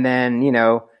 And then,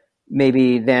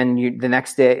 maybe then the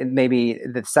next day, maybe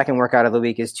the second workout of the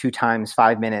week is 2 times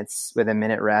 5 minutes with a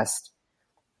minute rest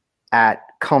at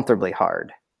comfortably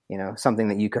hard, something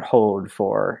that you could hold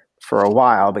for a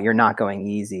while, but you're not going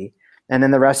easy. And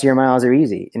then the rest of your miles are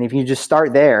easy. And if you just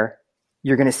start there,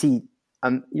 you're going to see,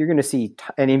 and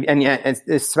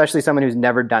especially someone who's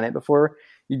never done it before,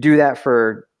 you do that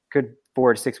for good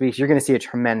 4 to 6 weeks, you're going to see a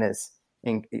tremendous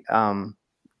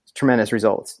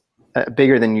results,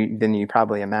 bigger than you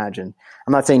probably imagined.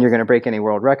 I'm not saying you're going to break any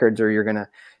world records or you're going to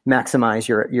maximize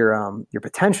your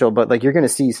potential, but like you're going to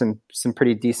see some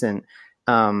pretty decent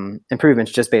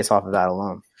improvements just based off of that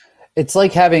alone. It's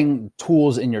like having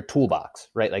tools in your toolbox,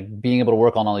 right? Like being able to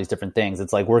work on all these different things.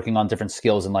 It's like working on different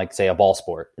skills in, like, say, a ball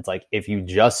sport. It's like if you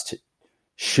just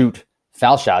shoot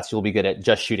foul shots, you'll be good at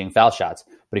just shooting foul shots.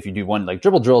 But if you do one like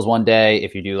dribble drills one day,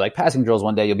 if you do like passing drills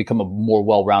one day, you'll become a more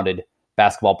well-rounded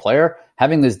basketball player.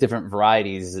 Having those different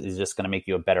varieties is just going to make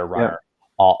you a better runner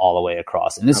all the way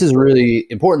across. And this is really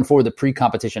important for the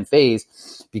pre-competition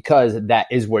phase, because that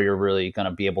is where you're really going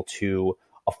to be able to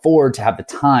afford to have the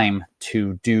time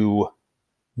to do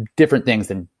different things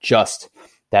than just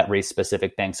that race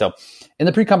specific thing. So in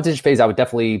the pre-competition phase, I would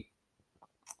definitely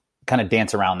kind of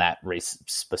dance around that race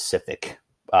specific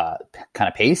kind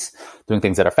of pace, doing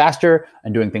things that are faster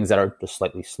and doing things that are just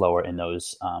slightly slower in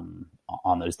those on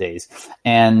those days.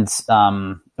 And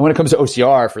when it comes to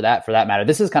OCR, for that matter,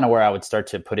 this is kind of where I would start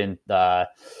to put in the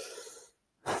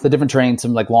different terrain,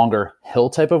 some like longer hill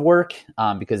type of work,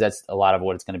 because that's a lot of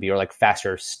what it's going to be, or like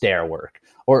faster stair work,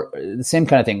 or the same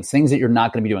kind of things that you're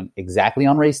not going to be doing exactly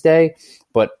on race day,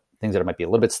 but things that might be a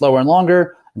little bit slower and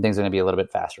longer, and things that are going to be a little bit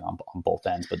faster on both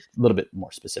ends, but a little bit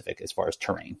more specific as far as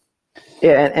terrain.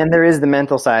 Yeah, and there is the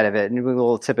mental side of it. And a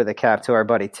little tip of the cap to our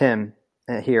buddy Tim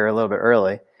here a little bit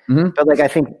early. Mm-hmm. But like I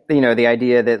think the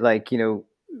idea that like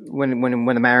when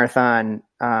a marathon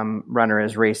runner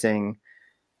is racing,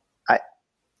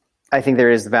 I think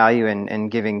there is value in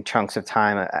giving chunks of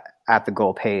time at the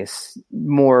goal pace,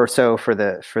 more so for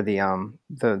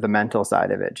the mental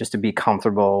side of it, just to be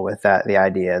comfortable with that, the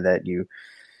idea that you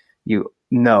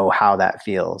know how that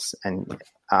feels. And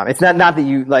it's not that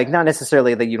you like, not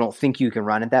necessarily that you don't think you can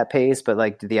run at that pace, but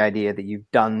like the idea that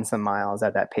you've done some miles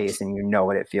at that pace and you know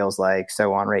what it feels like.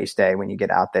 So on race day, when you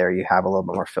get out there, you have a little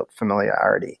bit more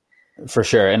familiarity. For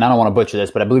sure. And I don't want to butcher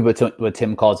this, but I believe what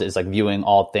Tim calls it is like viewing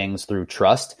all things through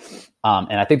trust.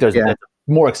 And I think there's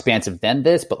more expansive than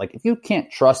this, but like if you can't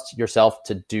trust yourself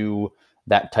to do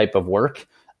that type of work,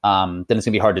 then it's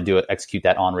gonna be hard to execute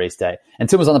that on race day. And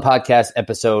Tim was on the podcast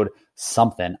episode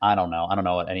something. I don't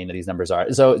know what any of these numbers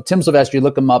are. So Tim Silvestri,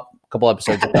 look him up a couple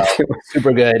episodes ago.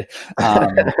 Super good.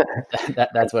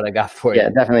 That's what I got for you. Yeah,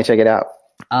 definitely check it out.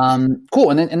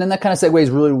 Cool. And then that kind of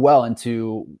segues really well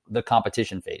into the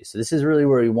competition phase. So this is really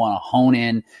where you want to hone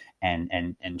in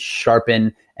and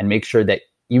sharpen and make sure that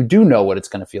you do know what it's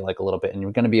going to feel like a little bit, and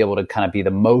you're going to be able to kind of be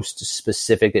the most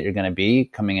specific that you're going to be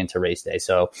coming into race day.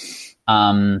 So,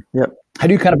 how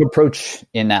do you kind of approach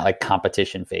in that like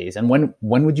competition phase? And when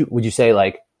would you say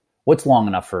like, what's long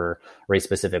enough for race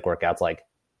specific workouts? Like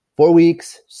 4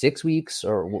 weeks, 6 weeks,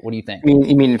 or what do you think?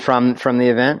 You mean from the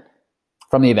event?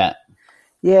 From the event.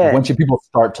 Yeah. When should people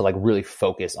start to like really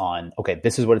focus on, okay,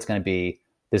 this is what it's going to be.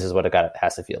 This is what it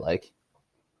has to feel like.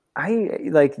 I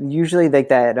like usually like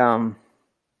that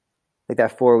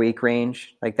 4 week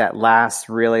range, like that last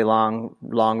really long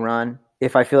run.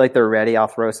 If I feel like they're ready, I'll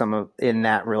throw some in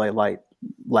that really light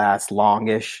last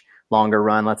longer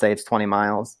run. Let's say it's 20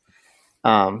 miles.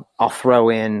 I'll throw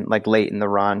in like late in the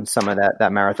run some of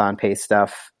that marathon pace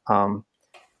stuff.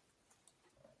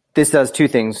 This does two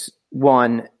things.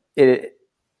 One, I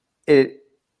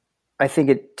think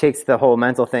it takes the whole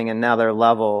mental thing another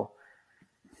level,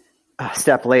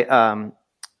 step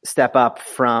up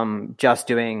from just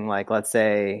doing like, let's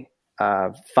say,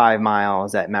 5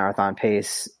 miles at marathon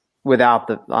pace without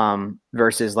the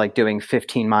versus like doing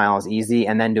 15 miles easy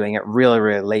and then doing it really,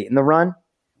 really late in the run.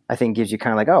 I think gives you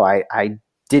kind of like, oh, I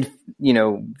did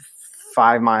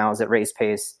 5 miles at race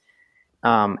pace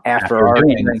after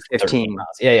already doing 15 miles.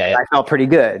 Yeah. I felt pretty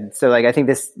good. So like, I think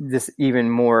this even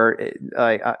more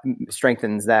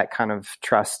strengthens that kind of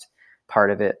trust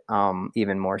part of it,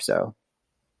 even more so.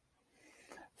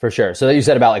 For sure. So you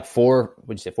said about like 4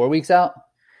 weeks out?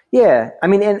 Yeah. I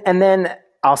mean, and then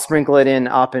I'll sprinkle it in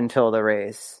up until the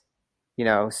race,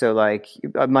 so like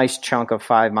a nice chunk of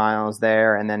 5 miles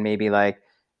there, and then maybe like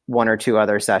 1 or 2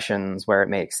 other sessions where it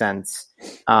makes sense.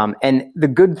 And the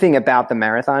good thing about the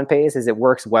marathon pace is it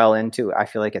works well into, I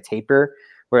feel like, a taper,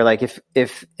 where like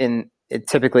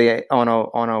typically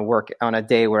on a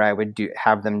day where I would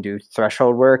have them do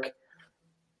threshold work,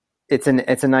 it's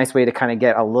a nice way to kind of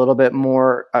get a little bit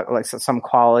more like some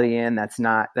quality in that's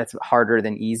harder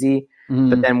than easy,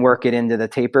 but then work it into the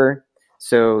taper.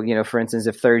 So, for instance,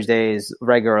 if Thursdays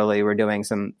regularly we're doing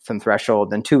some threshold,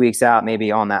 then 2 weeks out,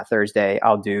 maybe on that Thursday,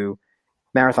 I'll do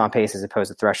marathon pace as opposed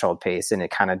to threshold pace. And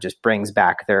it kind of just brings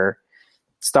back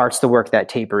starts to work that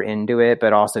taper into it,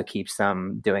 but also keeps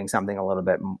them doing something a little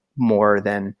bit more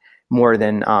than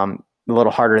a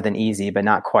little harder than easy, but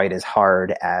not quite as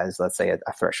hard as, let's say,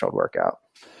 a threshold workout.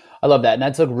 I love that. And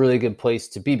that's a really good place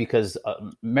to be, because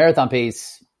marathon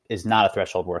pace is not a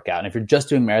threshold workout. And if you're just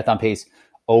doing marathon pace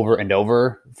over and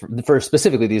over for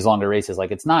specifically these longer races,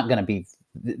 like, it's not going to be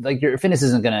like, your fitness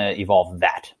isn't going to evolve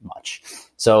that much.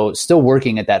 So still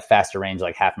working at that faster range,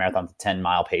 like half marathon to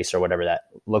 10-mile pace or whatever that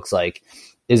looks like,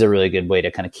 is a really good way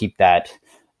to kind of keep that.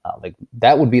 Like,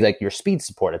 that would be like your speed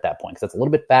support at that point, because that's a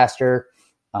little bit faster.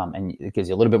 And it gives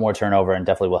you a little bit more turnover, and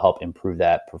definitely will help improve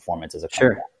that performance as a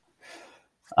sure.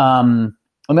 And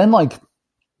then like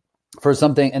for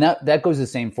something, and that goes the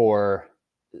same for,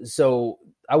 so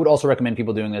I would also recommend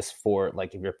people doing this for,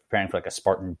 like, if you're preparing for like a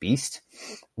Spartan Beast,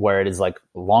 where it is like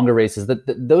longer races,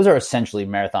 those are essentially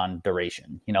marathon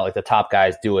duration, like the top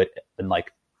guys do it in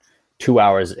like 2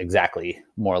 hours exactly,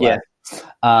 more or less.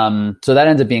 So that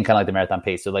ends up being kind of like the marathon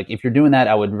pace. So like, if you're doing that,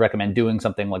 I would recommend doing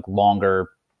something like longer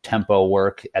tempo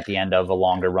work at the end of a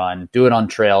longer run. Do it on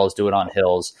trails, do it on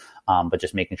hills, but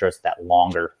just making sure it's that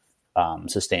longer,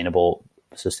 sustainable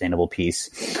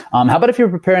piece. How about if you're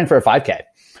preparing for a 5K?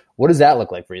 What does that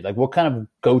look like for you? Like, what kind of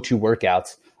go-to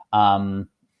workouts,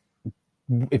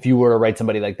 if you were to write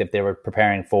somebody, like if they were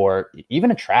preparing for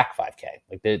even a track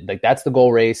 5K, like that's the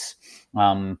goal race.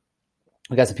 I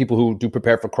got some people who do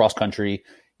prepare for cross country,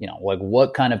 like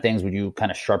what kind of things would you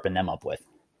kind of sharpen them up with?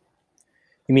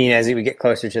 You mean as we get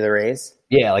closer to the race?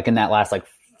 Yeah, like in that last like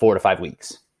 4 to 5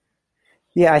 weeks.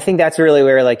 Yeah, I think that's really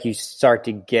where like you start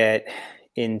to get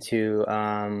into.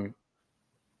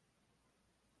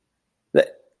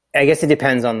 I guess it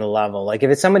depends on the level. Like,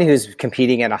 if it's somebody who's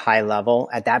competing at a high level,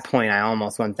 at that point, I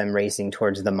almost want them racing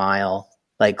towards the mile,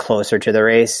 like closer to the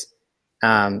race,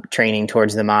 training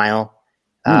towards the mile.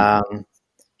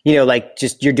 Like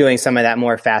just you're doing some of that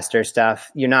more faster stuff.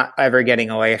 You're not ever getting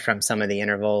away from some of the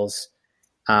intervals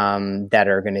that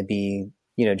are going to be,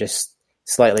 just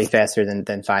slightly faster than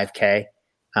 5K,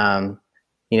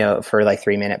 for like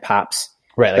 3-minute pops.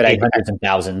 Right. Like 800s and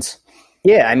thousands.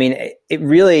 Yeah. I mean, it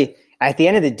really, at the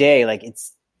end of the day, like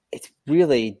it's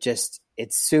really just,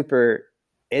 it's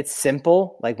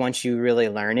simple. Like, once you really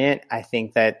learn it, I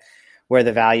think that where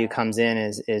the value comes in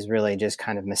is really just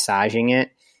kind of massaging it,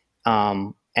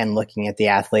 and looking at the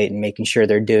athlete and making sure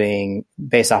they're doing,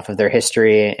 based off of their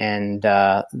history and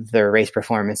their race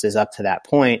performances up to that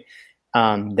point,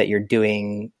 that you're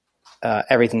doing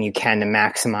everything you can to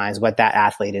maximize what that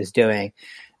athlete is doing.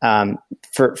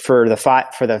 For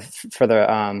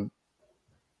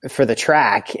the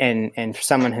track, and for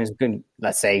someone who's been,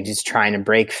 let's say, just trying to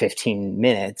break 15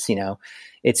 minutes,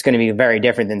 it's going to be very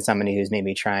different than somebody who's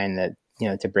maybe trying to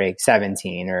break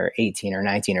 17 or 18 or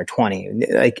 19 or 20.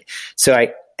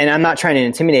 And I'm not trying to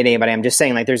intimidate anybody. I'm just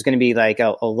saying, like, there's going to be like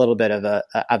a little bit of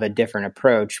a different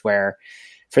approach, where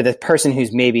for the person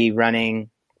who's maybe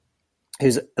running,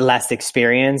 who's less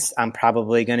experienced, I'm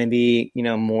probably going to be,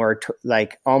 more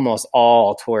like almost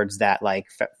all towards that, like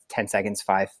 10 seconds,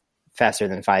 faster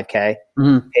than 5K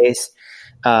pace.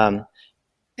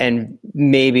 And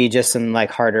maybe just some like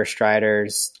harder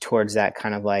striders towards that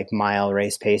kind of like mile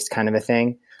race pace kind of a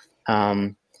thing.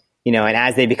 And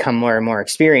as they become more and more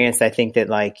experienced, I think that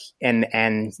like, and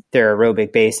their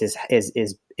aerobic base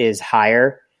is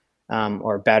higher,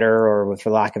 or better, or for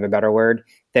lack of a better word,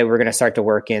 that we're going to start to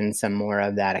work in some more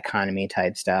of that economy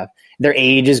type stuff. Their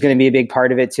age is going to be a big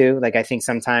part of it too. Like, I think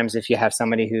sometimes if you have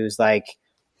somebody who's like,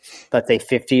 let's say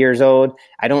 50 years old,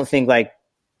 I don't think like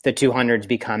the 200s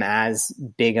become as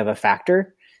big of a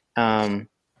factor.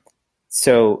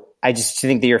 So I just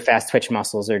think that your fast twitch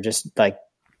muscles are just like,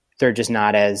 they're just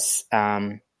not as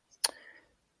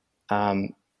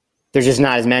there's just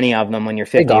not as many of them when you're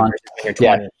 50 versus when you're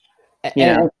 20. Yeah. You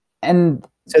know? And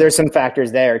so there's some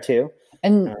factors there too.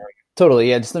 And totally,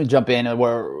 yeah. Just let me jump in.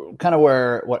 How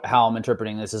I'm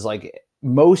interpreting this is like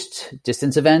most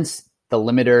distance events, the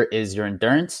limiter is your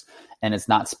endurance and it's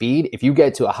not speed. If you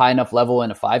get to a high enough level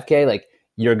in a 5K, like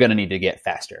you're gonna need to get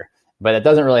faster. But it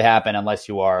doesn't really happen unless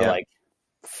you are like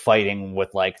fighting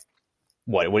with like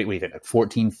what do you think, like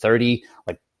 14:30,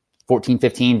 like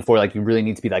 14:15 before like you really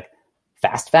need to be like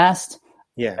fast.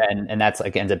 Yeah. And that's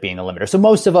like ends up being the limiter. So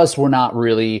most of us, we're not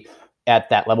really at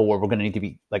that level where we're going to need to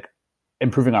be like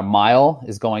improving our mile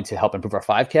is going to help improve our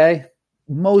 5K.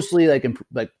 Mostly like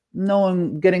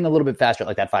knowing getting a little bit faster at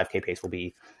like that 5K pace will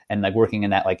be, and like working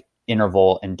in that like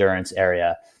interval endurance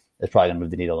area is probably going to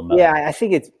move the needle the most. Yeah, I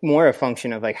think it's more a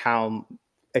function of like how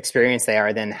experienced they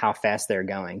are than how fast they're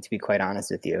going, to be quite honest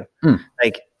with you.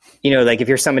 Like, you know, like if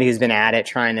you're somebody who's been at it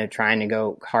trying to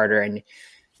go harder, and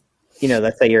you know,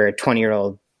 let's say you're a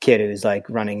 20-year-old kid who's like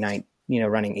running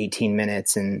 18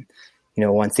 minutes and, you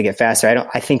know, wants to get faster.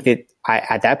 I think that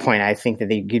at that point, I think that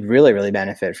they could really, really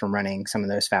benefit from running some of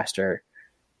those faster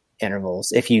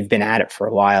intervals if you've been at it for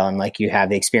a while and like you have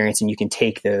the experience and you can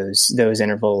take those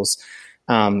intervals,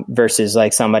 versus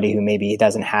like somebody who maybe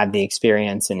doesn't have the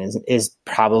experience and is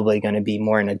probably going to be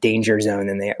more in a danger zone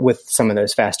than they with some of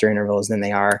those faster intervals than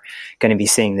they are going to be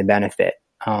seeing the benefit.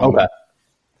 Okay.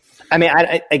 I mean,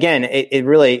 it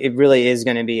really is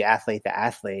going to be athlete to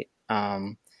athlete.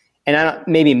 And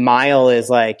maybe mile is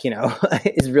like, you know,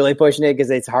 is really pushing it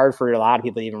because it's hard for a lot of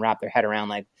people to even wrap their head around,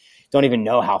 like, don't even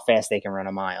know how fast they can run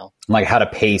a mile. Like how to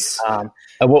pace. I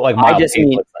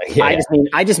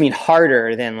just mean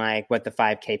harder than like what the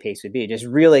 5K pace would be. Just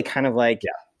really kind of like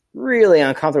really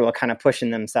uncomfortable, kind of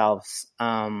pushing themselves.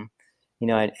 You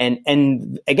know,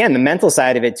 and again, the mental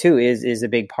side of it too is a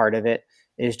big part of it.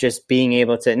 Is just being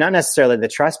able to, not necessarily the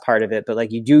trust part of it, but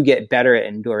like you do get better at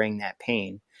enduring that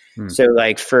pain. So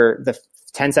like for the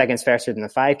 10 seconds faster than the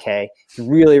 5K, it's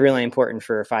really, really important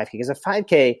for a 5K, because a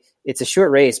 5K, it's a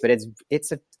short race, but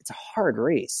it's a hard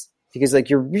race because like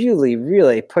you're really,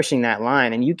 really pushing that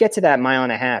line, and you get to that mile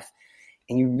and a half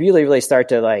and you really, really start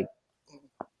to like,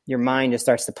 your mind just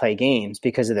starts to play games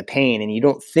because of the pain, and you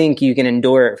don't think you can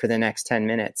endure it for the next 10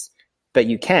 minutes, but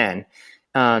you can.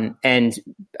 And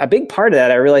a big part of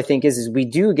that, I really think, is we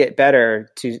do get better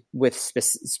with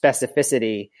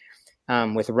specificity,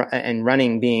 and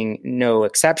running being no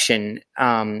exception,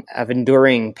 of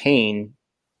enduring pain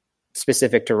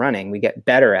specific to running. We get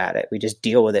better at it. We just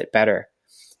deal with it better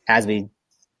as we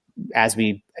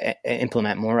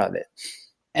implement more of it.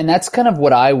 And that's kind of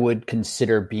what I would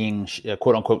consider being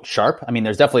quote unquote sharp. I mean,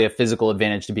 there's definitely a physical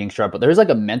advantage to being sharp, but there's like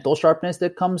a mental sharpness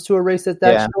that comes to a race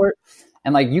that's short.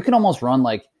 And like, you can almost run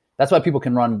like, that's why people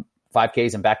can run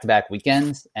 5Ks in back-to-back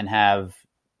weekends and have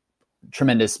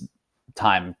tremendous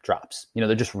time drops. You know,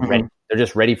 they're just ready. They're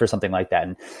just ready for something like that.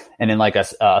 And in like a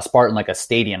Spartan, like a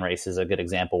stadium race is a good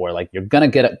example where like, you're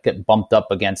going to get bumped up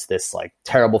against this like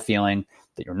terrible feeling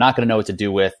that you're not going to know what to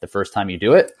do with the first time you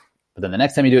do it. But then the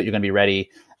next time you do it, you're going to be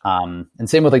ready. And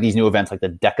same with like these new events, like the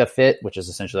DECA Fit, which is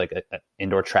essentially like an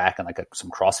indoor track and like some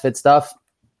CrossFit stuff.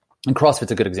 And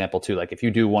CrossFit's a good example too. Like if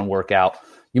you do one workout,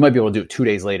 you might be able to do it 2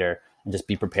 days later and just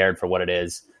be prepared for what it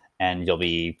is, and you'll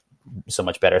be so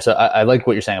much better. So I like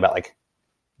what you're saying about like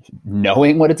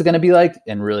knowing what it's going to be like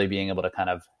and really being able to kind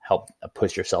of help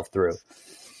push yourself through.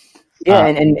 Yeah.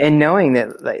 And knowing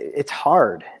that like, it's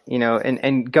hard, you know,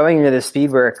 and going into the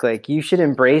speed work, like you should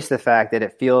embrace the fact that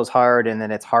it feels hard and that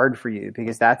it's hard for you,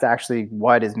 because that's actually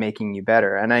what is making you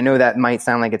better. And I know that might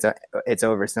sound like it's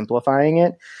oversimplifying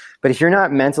it, but if you're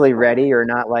not mentally ready or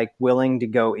not like willing to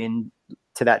go into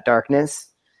that darkness,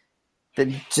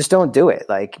 then just don't do it.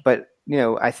 Like, but you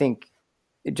know, I think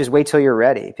just wait till you're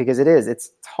ready, because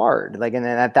it's hard. Like,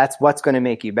 and that's what's going to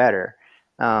make you better.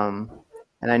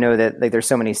 And I know that like there's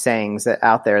so many sayings that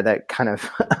out there that kind of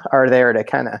are there to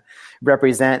kind of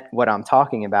represent what I'm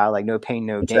talking about. Like no pain,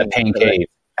 no gain. Pain cave.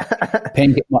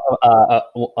 Pain cave.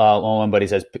 One buddy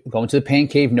says, going to the pain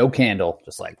cave, no candle,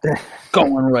 just like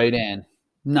going right in,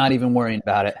 not even worrying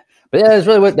about it. But yeah, it's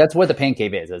really that's what the pain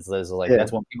cave is. It's like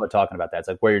that's when people are talking about that. It's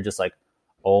like where you're just like,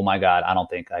 oh my God, I don't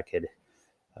think I could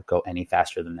go any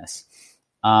faster than this.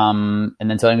 And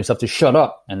then telling yourself to shut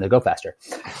up and to go faster.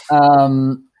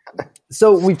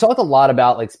 So we've talked a lot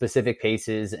about like specific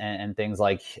paces and things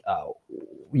like,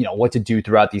 you know, what to do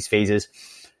throughout these phases.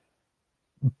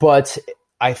 But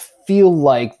I feel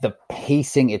like the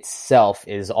pacing itself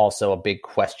is also a big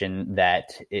question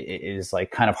that is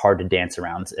like kind of hard to dance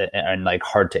around and like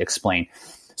hard to explain.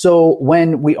 So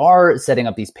when we are setting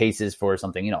up these paces for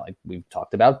something, you know, like we've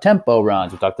talked about tempo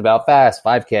runs, we've talked about fast,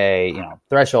 5K, you know,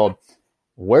 threshold,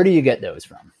 where do you get those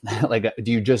from? Like,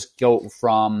 do you just go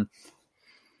from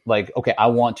like, okay, I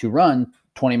want to run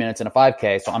 20 minutes in a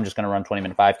 5K, so I'm just going to run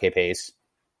 20-minute 5K pace,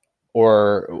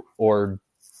 or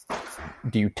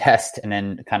do you test and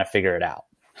then kind of figure it out?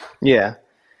 Yeah.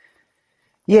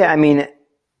 I mean,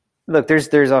 look,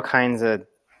 there's all kinds of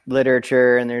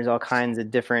literature and there's all kinds of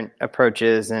different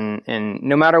approaches, and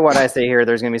no matter what I say here,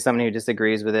 there's going to be somebody who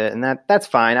disagrees with it, and that's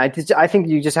fine. I think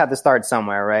you just have to start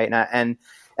somewhere, right? And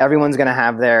everyone's going to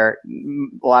have a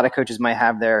lot of coaches might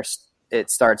have it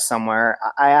starts somewhere.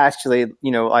 I actually,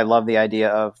 I love the idea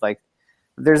of like,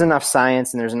 there's enough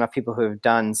science and there's enough people who have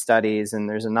done studies and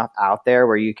there's enough out there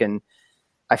where you can,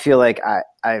 I feel like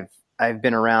I've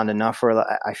been around enough where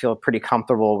I feel pretty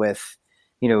comfortable with,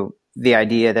 the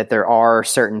idea that there are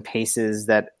certain paces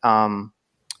that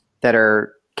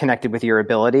are connected with your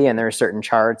ability, and there are certain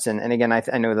charts. And again,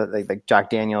 I know that like Jack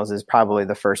Daniels is probably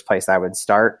the first place I would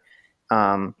start.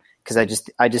 Cause I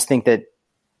just think that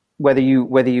whether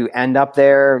you end up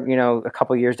there, a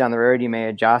couple of years down the road, you may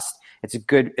adjust. It's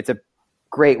a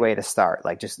great way to start.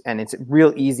 And it's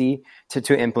real easy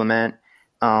to implement.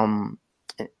 And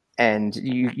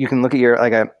you can look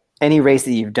at any race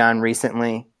that you've done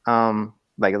recently.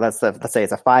 Like let's say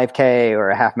it's a 5K or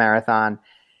a half marathon,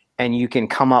 and you can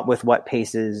come up with what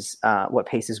paces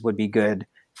would be good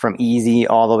from easy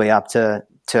all the way up to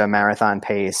a marathon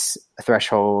pace, a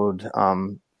threshold,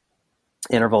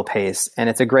 interval pace. And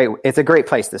it's a great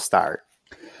place to start.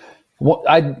 Well,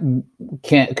 I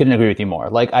couldn't agree with you more.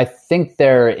 Like, I think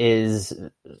there is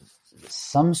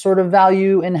some sort of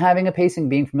value in having a pacing,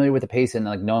 being familiar with the pace and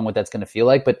like knowing what that's going to feel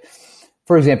like. But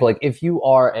for example, like if you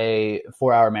are a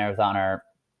 4-hour marathoner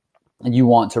and you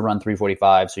want to run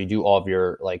 3:45, so you do all of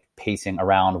your like pacing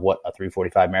around what a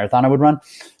 3:45 marathoner would run,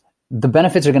 the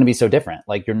benefits are going to be so different.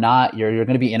 Like you're going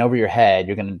to be in over your head.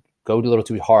 You're going to go a little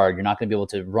too hard. You're not going to be able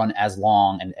to run as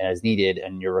long and as needed,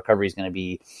 and your recovery is going to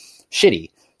be shitty.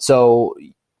 So,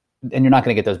 and you're not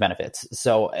going to get those benefits.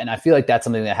 So, and I feel like that's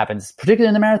something that happens particularly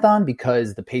in the marathon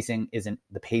because the pace isn't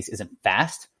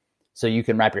fast. So you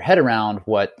can wrap your head around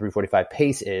what 3:45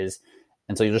 pace is.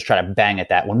 And so you just try to bang at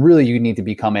that when really you need to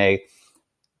become a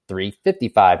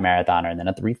 3:55 marathoner and then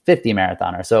a 3:50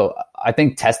 marathoner. So I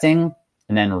think testing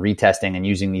and then retesting and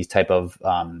using these type of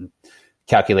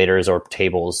calculators or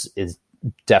tables is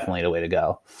definitely the way to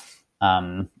go.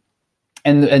 And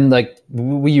like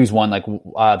we use one, like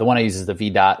the one I use is the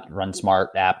VDOT Run Smart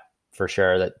app for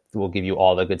sure, that will give you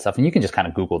all the good stuff. And you can just kind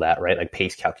of Google that, right? Like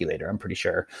pace calculator, I'm pretty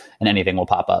sure, and anything will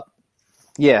pop up.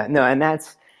 Yeah, no, and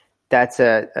that's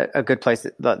a good place.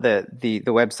 The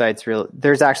website's real.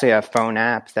 There's actually a phone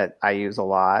app that I use a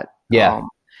lot. Yeah.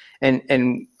 And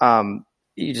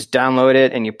you just download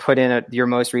it and you put in your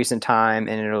most recent time,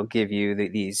 and it'll give you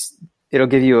it'll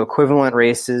give you equivalent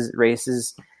races,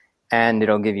 and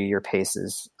it'll give you your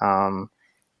paces.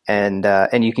 And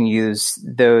you can use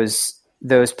those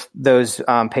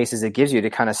paces it gives you to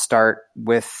kind of start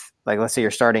with, like, let's say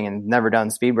you're starting and never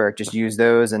done speed work, just use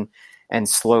those and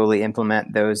slowly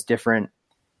implement those different,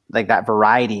 like that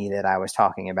variety that I was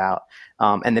talking about.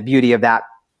 And the beauty of that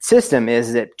system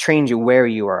is it trains you where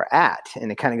you are at.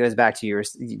 And it kind of goes back to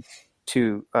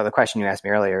the question you asked me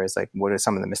earlier, is like, what are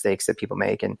some of the mistakes that people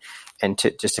make? And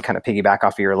just to kind of piggyback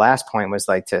off of your last point was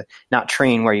like to not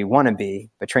train where you want to be,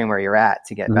 but train where you're at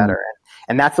to get better.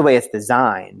 And that's the way it's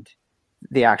designed,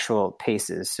 the actual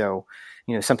paces. So,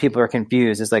 some people are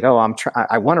confused. It's like, oh,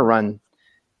 I want to run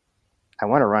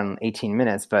 18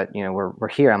 minutes, but we're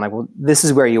here. I'm like, well, this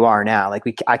is where you are now. Like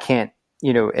I can't,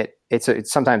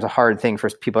 it's sometimes a hard thing for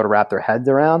people to wrap their heads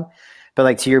around. But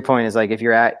like to your point is like, if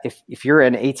you're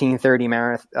an 1830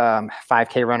 marathon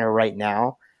 5K runner right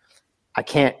now, I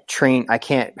can't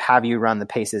have you run the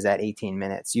paces at 18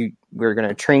 minutes. We're going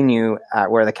to train you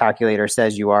at where the calculator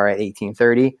says you are at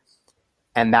 1830,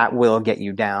 and that will get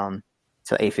you down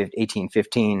to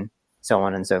 1815, so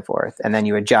on and so forth. And then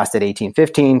you adjust at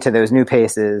 1815 to those new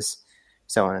paces,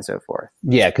 so on and so forth.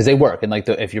 Yeah, because they work. And like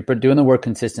if you're doing the work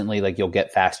consistently, like you'll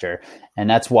get faster. And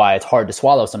that's why it's hard to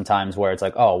swallow sometimes, where it's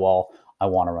like, oh, well, I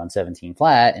want to run 17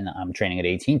 flat and I'm training at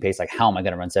 18 pace. Like, how am I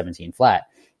going to run 17 flat?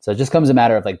 So it just comes a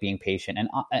matter of like being patient. And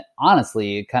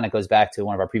honestly, it kind of goes back to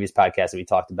one of our previous podcasts that we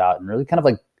talked about, and really kind of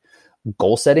like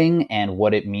goal setting and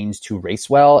what it means to race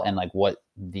well, and like what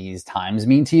these times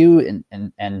mean to you,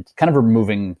 and kind of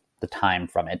removing the time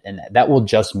from it. And that will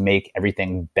just make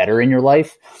everything better in your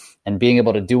life, and being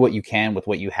able to do what you can with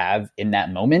what you have in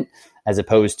that moment, as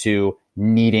opposed to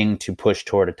needing to push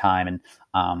toward a time.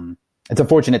 And it's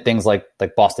unfortunate things like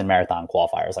Boston Marathon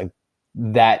qualifiers, like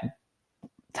that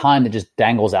time that just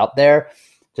dangles out there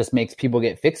just makes people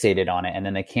get fixated on it. And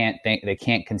then they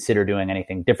can't consider doing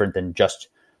anything different than just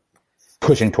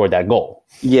pushing toward that goal.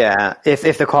 Yeah.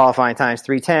 If the qualifying time is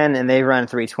 3:10 and they run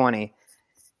 3:20,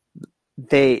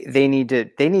 they need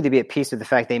to be at peace with the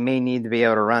fact they may need to be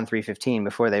able to run 3:15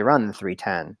 before they run the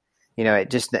 3:10.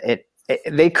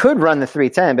 They could run the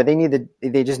 3:10, but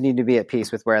they just need to be at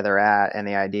peace with where they're at and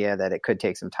the idea that it could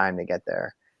take some time to get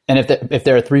there. And if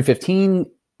they're a 3:15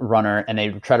 runner and they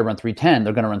try to run 3:10,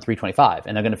 they're going to run 3:25,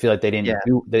 and they're going to feel like they're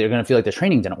going to feel like the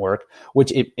training didn't work,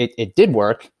 which it did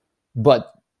work,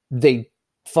 but they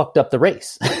fucked up the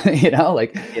race.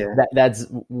 That's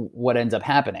what ends up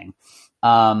happening.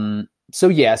 So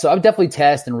I would definitely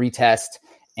test and retest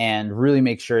and really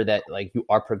make sure that like you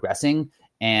are progressing.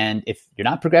 And if you're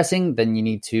not progressing, then you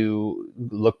need to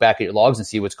look back at your logs and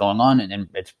see what's going on. And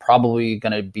it's probably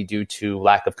going to be due to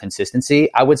lack of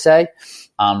consistency, I would say,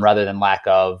 rather than lack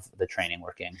of the training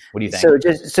working. What do you think?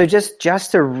 Just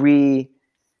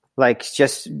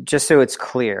so it's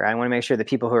clear, I want to make sure that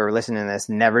people who are listening to this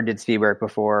never did speed work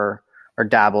before or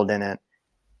dabbled in it.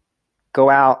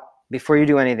 Go out before you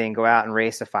do anything. Go out and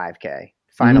race a 5K.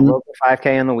 Find a local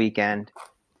 5K on the weekend.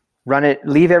 Run it,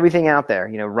 leave everything out there,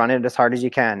 run it as hard as you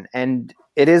can. And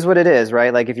it is what it is,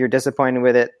 right? Like if you're disappointed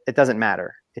with it, it doesn't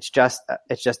matter. It's just a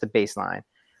baseline.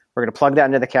 We're going to plug that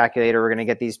into the calculator. We're going to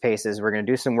get these paces. We're going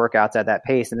to do some workouts at that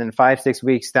pace. And then 5-6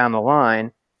 weeks down the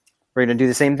line, we're going to do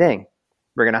the same thing.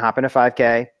 We're going to hop in a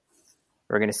 5K.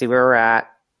 We're going to see where we're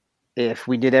at. If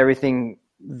we did everything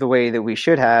the way that we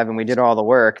should have, and we did all the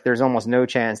work, there's almost no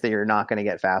chance that you're not going to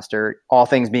get faster. All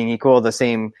things being equal, the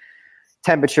same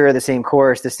temperature, the same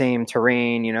course, the same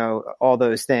terrain, all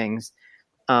those things.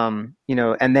 And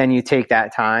then you take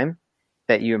that time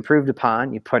that you improved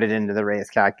upon, you put it into the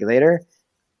race calculator,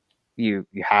 you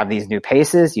have these new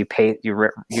paces, you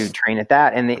train at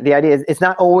that. And the idea is it's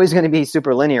not always going to be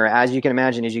super linear. As you can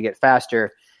imagine, as you get faster,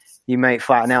 you might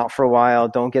flatten out for a while.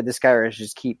 Don't get discouraged.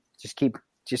 Just keep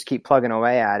plugging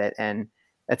away at it. And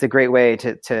that's a great way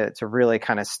to really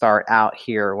kind of start out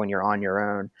here when you're on your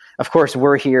own. Of course,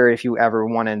 we're here if you ever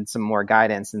wanted some more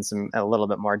guidance and a little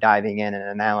bit more diving in and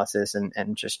analysis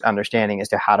and just understanding as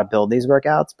to how to build these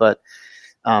workouts. But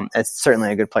it's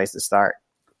certainly a good place to start.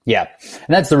 Yeah. And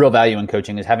that's the real value in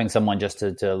coaching, is having someone just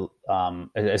to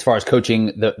as far as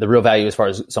coaching, the real value as far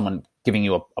as someone giving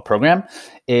you a program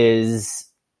is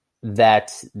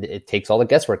that it takes all the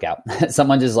guesswork out.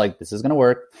 Someone just like, this is going to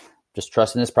work. Just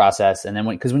trust in this process. And then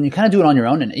because when you kind of do it on your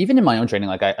own, and even in my own training,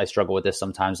 like I struggle with this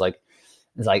sometimes, like,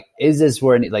 it's like, is this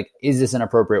an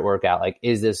appropriate workout? Like,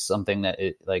 is this something that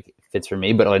it like fits for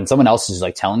me? But when someone else is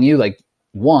like telling you, like,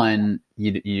 one,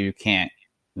 you can't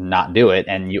not do it.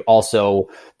 And you also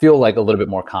feel like a little bit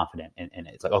more confident in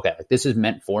it. It's like, okay, like, this is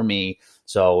meant for me.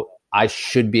 So I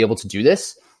should be able to do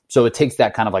this. So it takes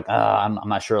that kind of like, I'm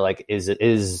not sure, like, is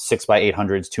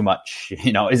 6x800s too much?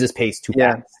 Is this pace too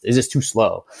fast? Is this too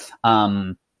slow?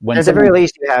 At the very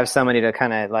least, you have somebody to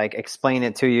kind of like explain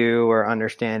it to you or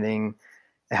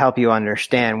help you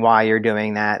understand why you're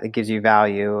doing that. It gives you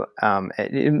value.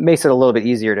 It makes it a little bit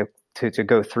easier to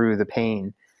go through the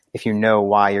pain if you know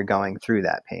why you're going through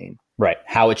that pain. Right.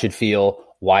 How it should feel,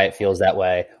 why it feels that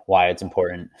way, why it's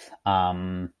important.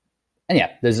 And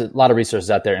yeah, there's a lot of resources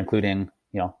out there, including,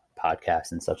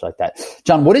 podcasts and such like that.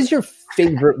 John, what is your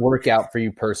favorite workout for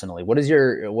you personally?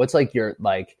 What's like your,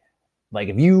 like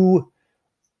if you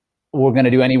were going to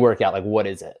do any workout, like what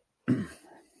is it?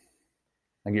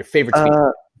 Like your favorite speed?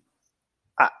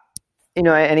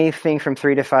 Anything from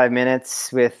 3 to 5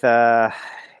 minutes with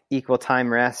equal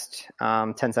time rest,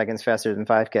 10 seconds faster than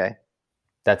 5K.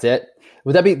 That's it?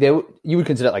 Would that be, you would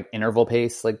consider it like interval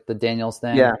pace, like the Daniels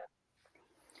thing? Yeah.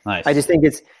 Nice. I just think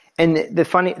and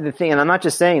the thing, and I'm not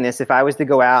just saying this, if I was to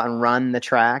go out and run the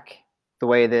track the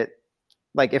way that,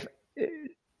 like, if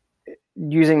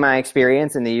using my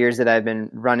experience in the years that I've been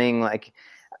running, like,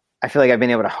 I feel like I've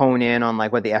been able to hone in on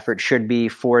like what the effort should be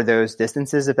for those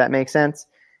distances, if that makes sense.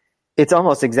 It's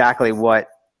almost exactly what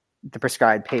the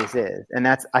prescribed pace is. And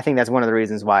I think that's one of the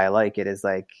reasons why I like it, is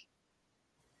like,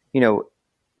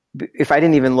 if I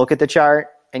didn't even look at the chart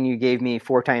and you gave me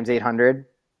 4x800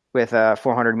 with a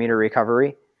 400 meter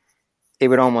recovery, it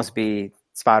would almost be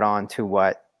spot on to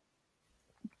what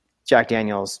Jack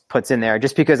Daniels puts in there,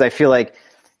 just because I feel like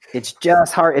it's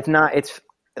just hard. It's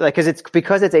like,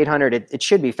 because it's 800, it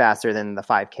should be faster than the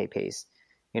 5K pace,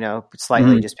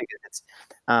 slightly, just because it's,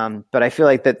 but I feel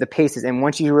like that the pace is, and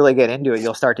once you really get into it,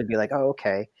 you'll start to be like, oh,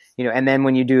 okay. And then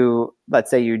when you do, let's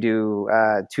say you do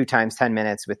 2 times 10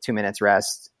 minutes with 2 minutes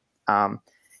rest, and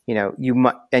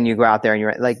you go out there and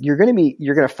you're like, you're going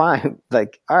to find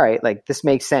like, all right, like this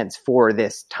makes sense for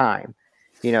this time.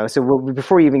 So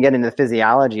before you even get into the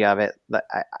physiology of it,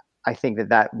 I think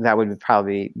that would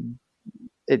probably,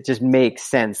 it just makes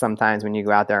sense sometimes when you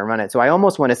go out there and run it. So I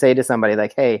almost want to say to somebody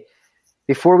like, hey,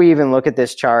 before we even look at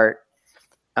this chart,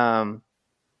 and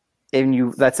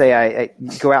let's say I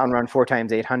go out and run 4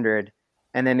 times 800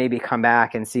 and then maybe come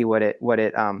back and see what it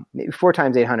 4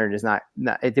 times 800 is not,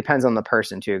 it depends on the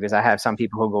person too. Cause I have some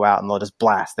people who go out and they'll just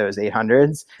blast those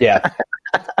 800s. Yeah.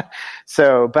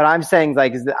 So, but I'm saying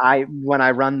like, when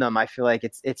I run them, I feel like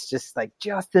it's just like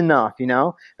just enough,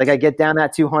 like I get down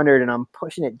that 200 and I'm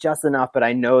pushing it just enough, but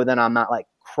I know that I'm not like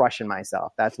crushing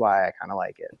myself. That's why I kind of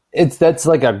like it. That's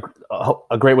like a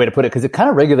great way to put it. Cause it kind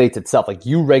of regulates itself. Like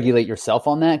you regulate yourself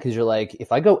on that. Cause you're like,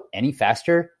 if I go any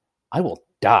faster, I will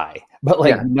die. But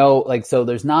so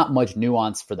there's not much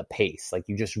nuance for the pace. Like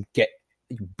you just you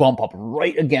bump up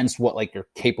right against what like you're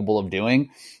capable of doing.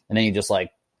 And then you just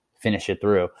like finish it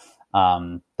through.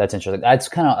 That's interesting. That's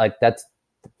kind of like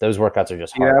those workouts are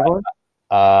just hard. You have one?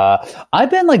 I've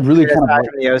been like really kind of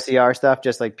from the OCR stuff,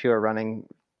 just like pure running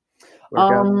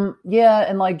workout. Yeah,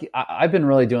 and like I've been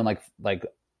really doing like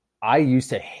I used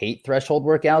to hate threshold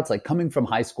workouts. Like coming from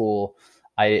high school,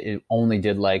 I only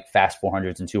did like fast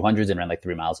 400s and 200s and ran like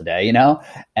 3 miles a day,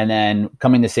 And then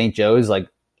coming to St. Joe's, like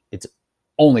it's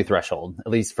only threshold,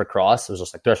 at least for cross. It was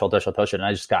just like threshold, and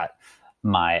I just got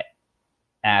my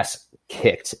ass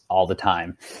kicked all the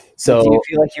time. So do you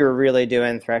feel like you were really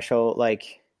doing threshold,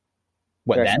 like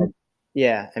what threshold? Then?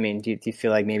 Yeah, I mean, do you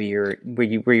feel like maybe were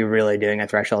you really doing a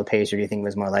threshold pace, or do you think it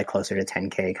was more like closer to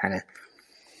 10K kind of?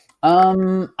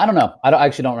 I don't know. I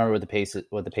actually don't remember what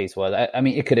the pace was. I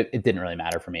mean, it didn't really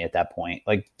matter for me at that point.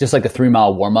 Like just like a 3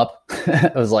 mile warm up,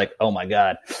 I was like, oh my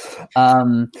God.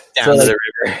 Down to the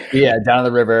river. Yeah. Down to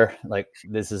the river. Like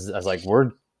I was like,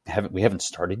 we haven't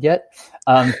started yet.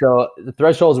 So the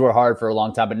thresholds were hard for a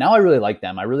long time, but now I really like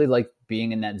them. I really like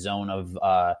being in that zone of,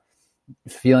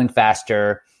 feeling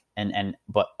faster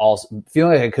but also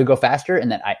feeling like I could go faster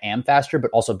and that I am faster,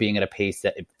 but also being at a pace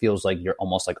that it feels like you're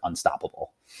almost like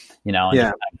unstoppable, and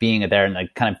just being there and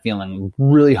like kind of feeling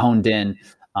really honed in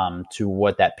to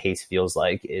what that pace feels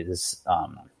like is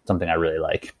something I really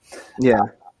like. Yeah.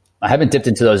 I haven't dipped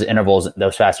into those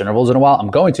fast intervals in a while. I'm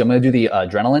going to do the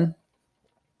adrenaline.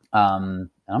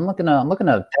 And I'm looking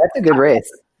to. That's a good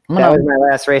race. That was my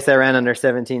last race I ran under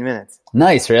 17 minutes.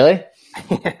 Nice, really?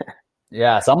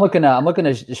 Yeah, so I'm looking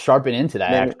to sharpen into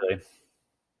that actually,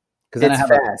 because then I have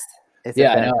fast.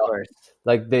 I know. Course.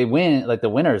 Like they win, like the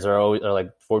winners are like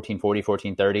 14:40,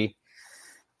 14:30.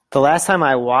 The last time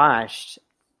I watched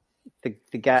the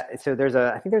guy, so I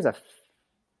think there's a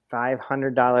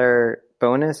 $500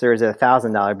 bonus, or is it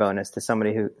 $1,000 bonus to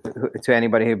somebody to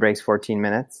anybody who breaks 14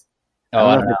 minutes. Oh,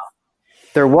 I don't know.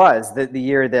 There was the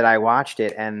year that I watched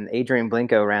it, and Adrian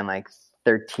Blinko ran like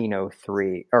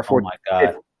 13:03 or 14. Oh my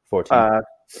God.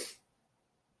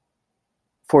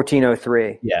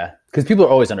 14:03. Yeah, because people are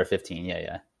always under 15.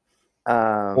 Yeah.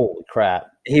 Holy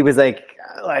crap! He was like,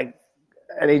 and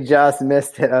he just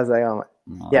missed it. I was like, oh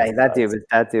my, yeah, that dude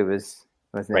was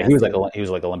right. He was like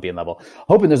Olympian level.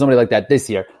 Hoping there's somebody like that this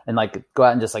year, and like go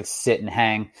out and just like sit and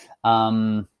hang.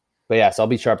 But yeah, so I'll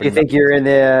be sharp. Do you think you're in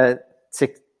the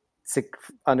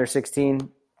under 16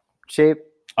 shape?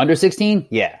 Under 16?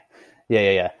 Yeah.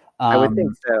 I would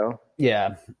think so.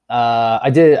 Yeah. I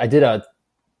did a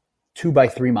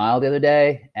 2x3 mile the other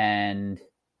day, and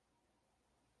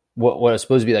what was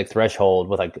supposed to be like threshold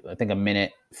with like, I think a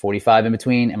minute 45 in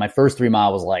between. And my first 3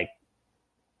 mile was like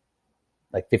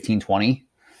 15:20.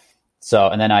 So,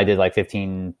 and then I did like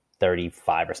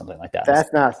 15:35 or something like that.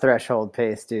 That's not threshold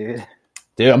pace, dude.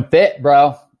 Dude, I'm fit,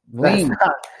 bro. Lean.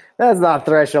 That's not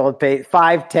threshold pace.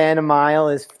 5:10 a mile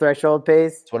is threshold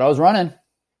pace. That's what I was running.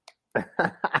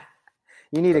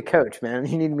 You need a coach, man.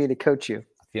 You need me to coach you.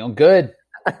 Feeling good.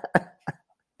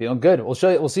 Feeling good. We'll show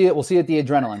you. We'll see it. We'll see it at the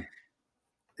adrenaline.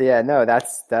 Yeah, no,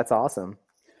 that's awesome.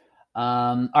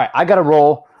 All right, I got to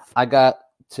roll. I got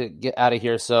to get out of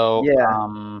here. So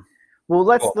yeah. Well,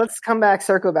 let's come back,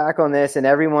 circle back on this, and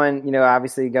everyone,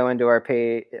 obviously go into our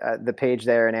page, the page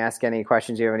there, and ask any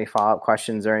questions. You have any follow-up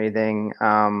questions or anything?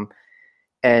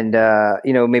 And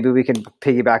maybe we can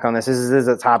piggyback on this. This is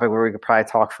a topic where we could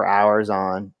probably talk for hours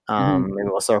on. Maybe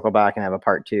we'll circle back and have a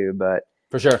part 2, but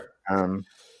for sure.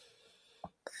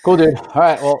 Cool, dude. All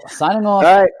right. Well, signing off.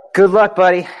 All right. Good luck,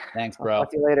 buddy. Thanks, bro. I'll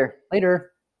talk to you later. Later.